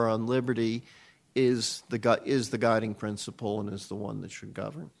before on liberty is the guiding principle and is the one that should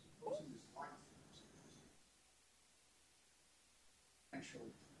govern.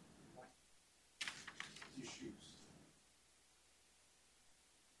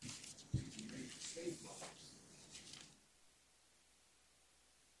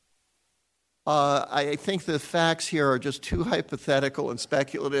 I think the facts here are just too hypothetical and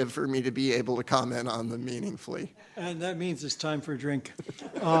speculative for me to be able to comment on them meaningfully. And that means it's time for a drink.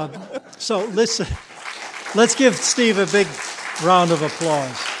 So let's give Steve a big round of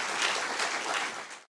applause.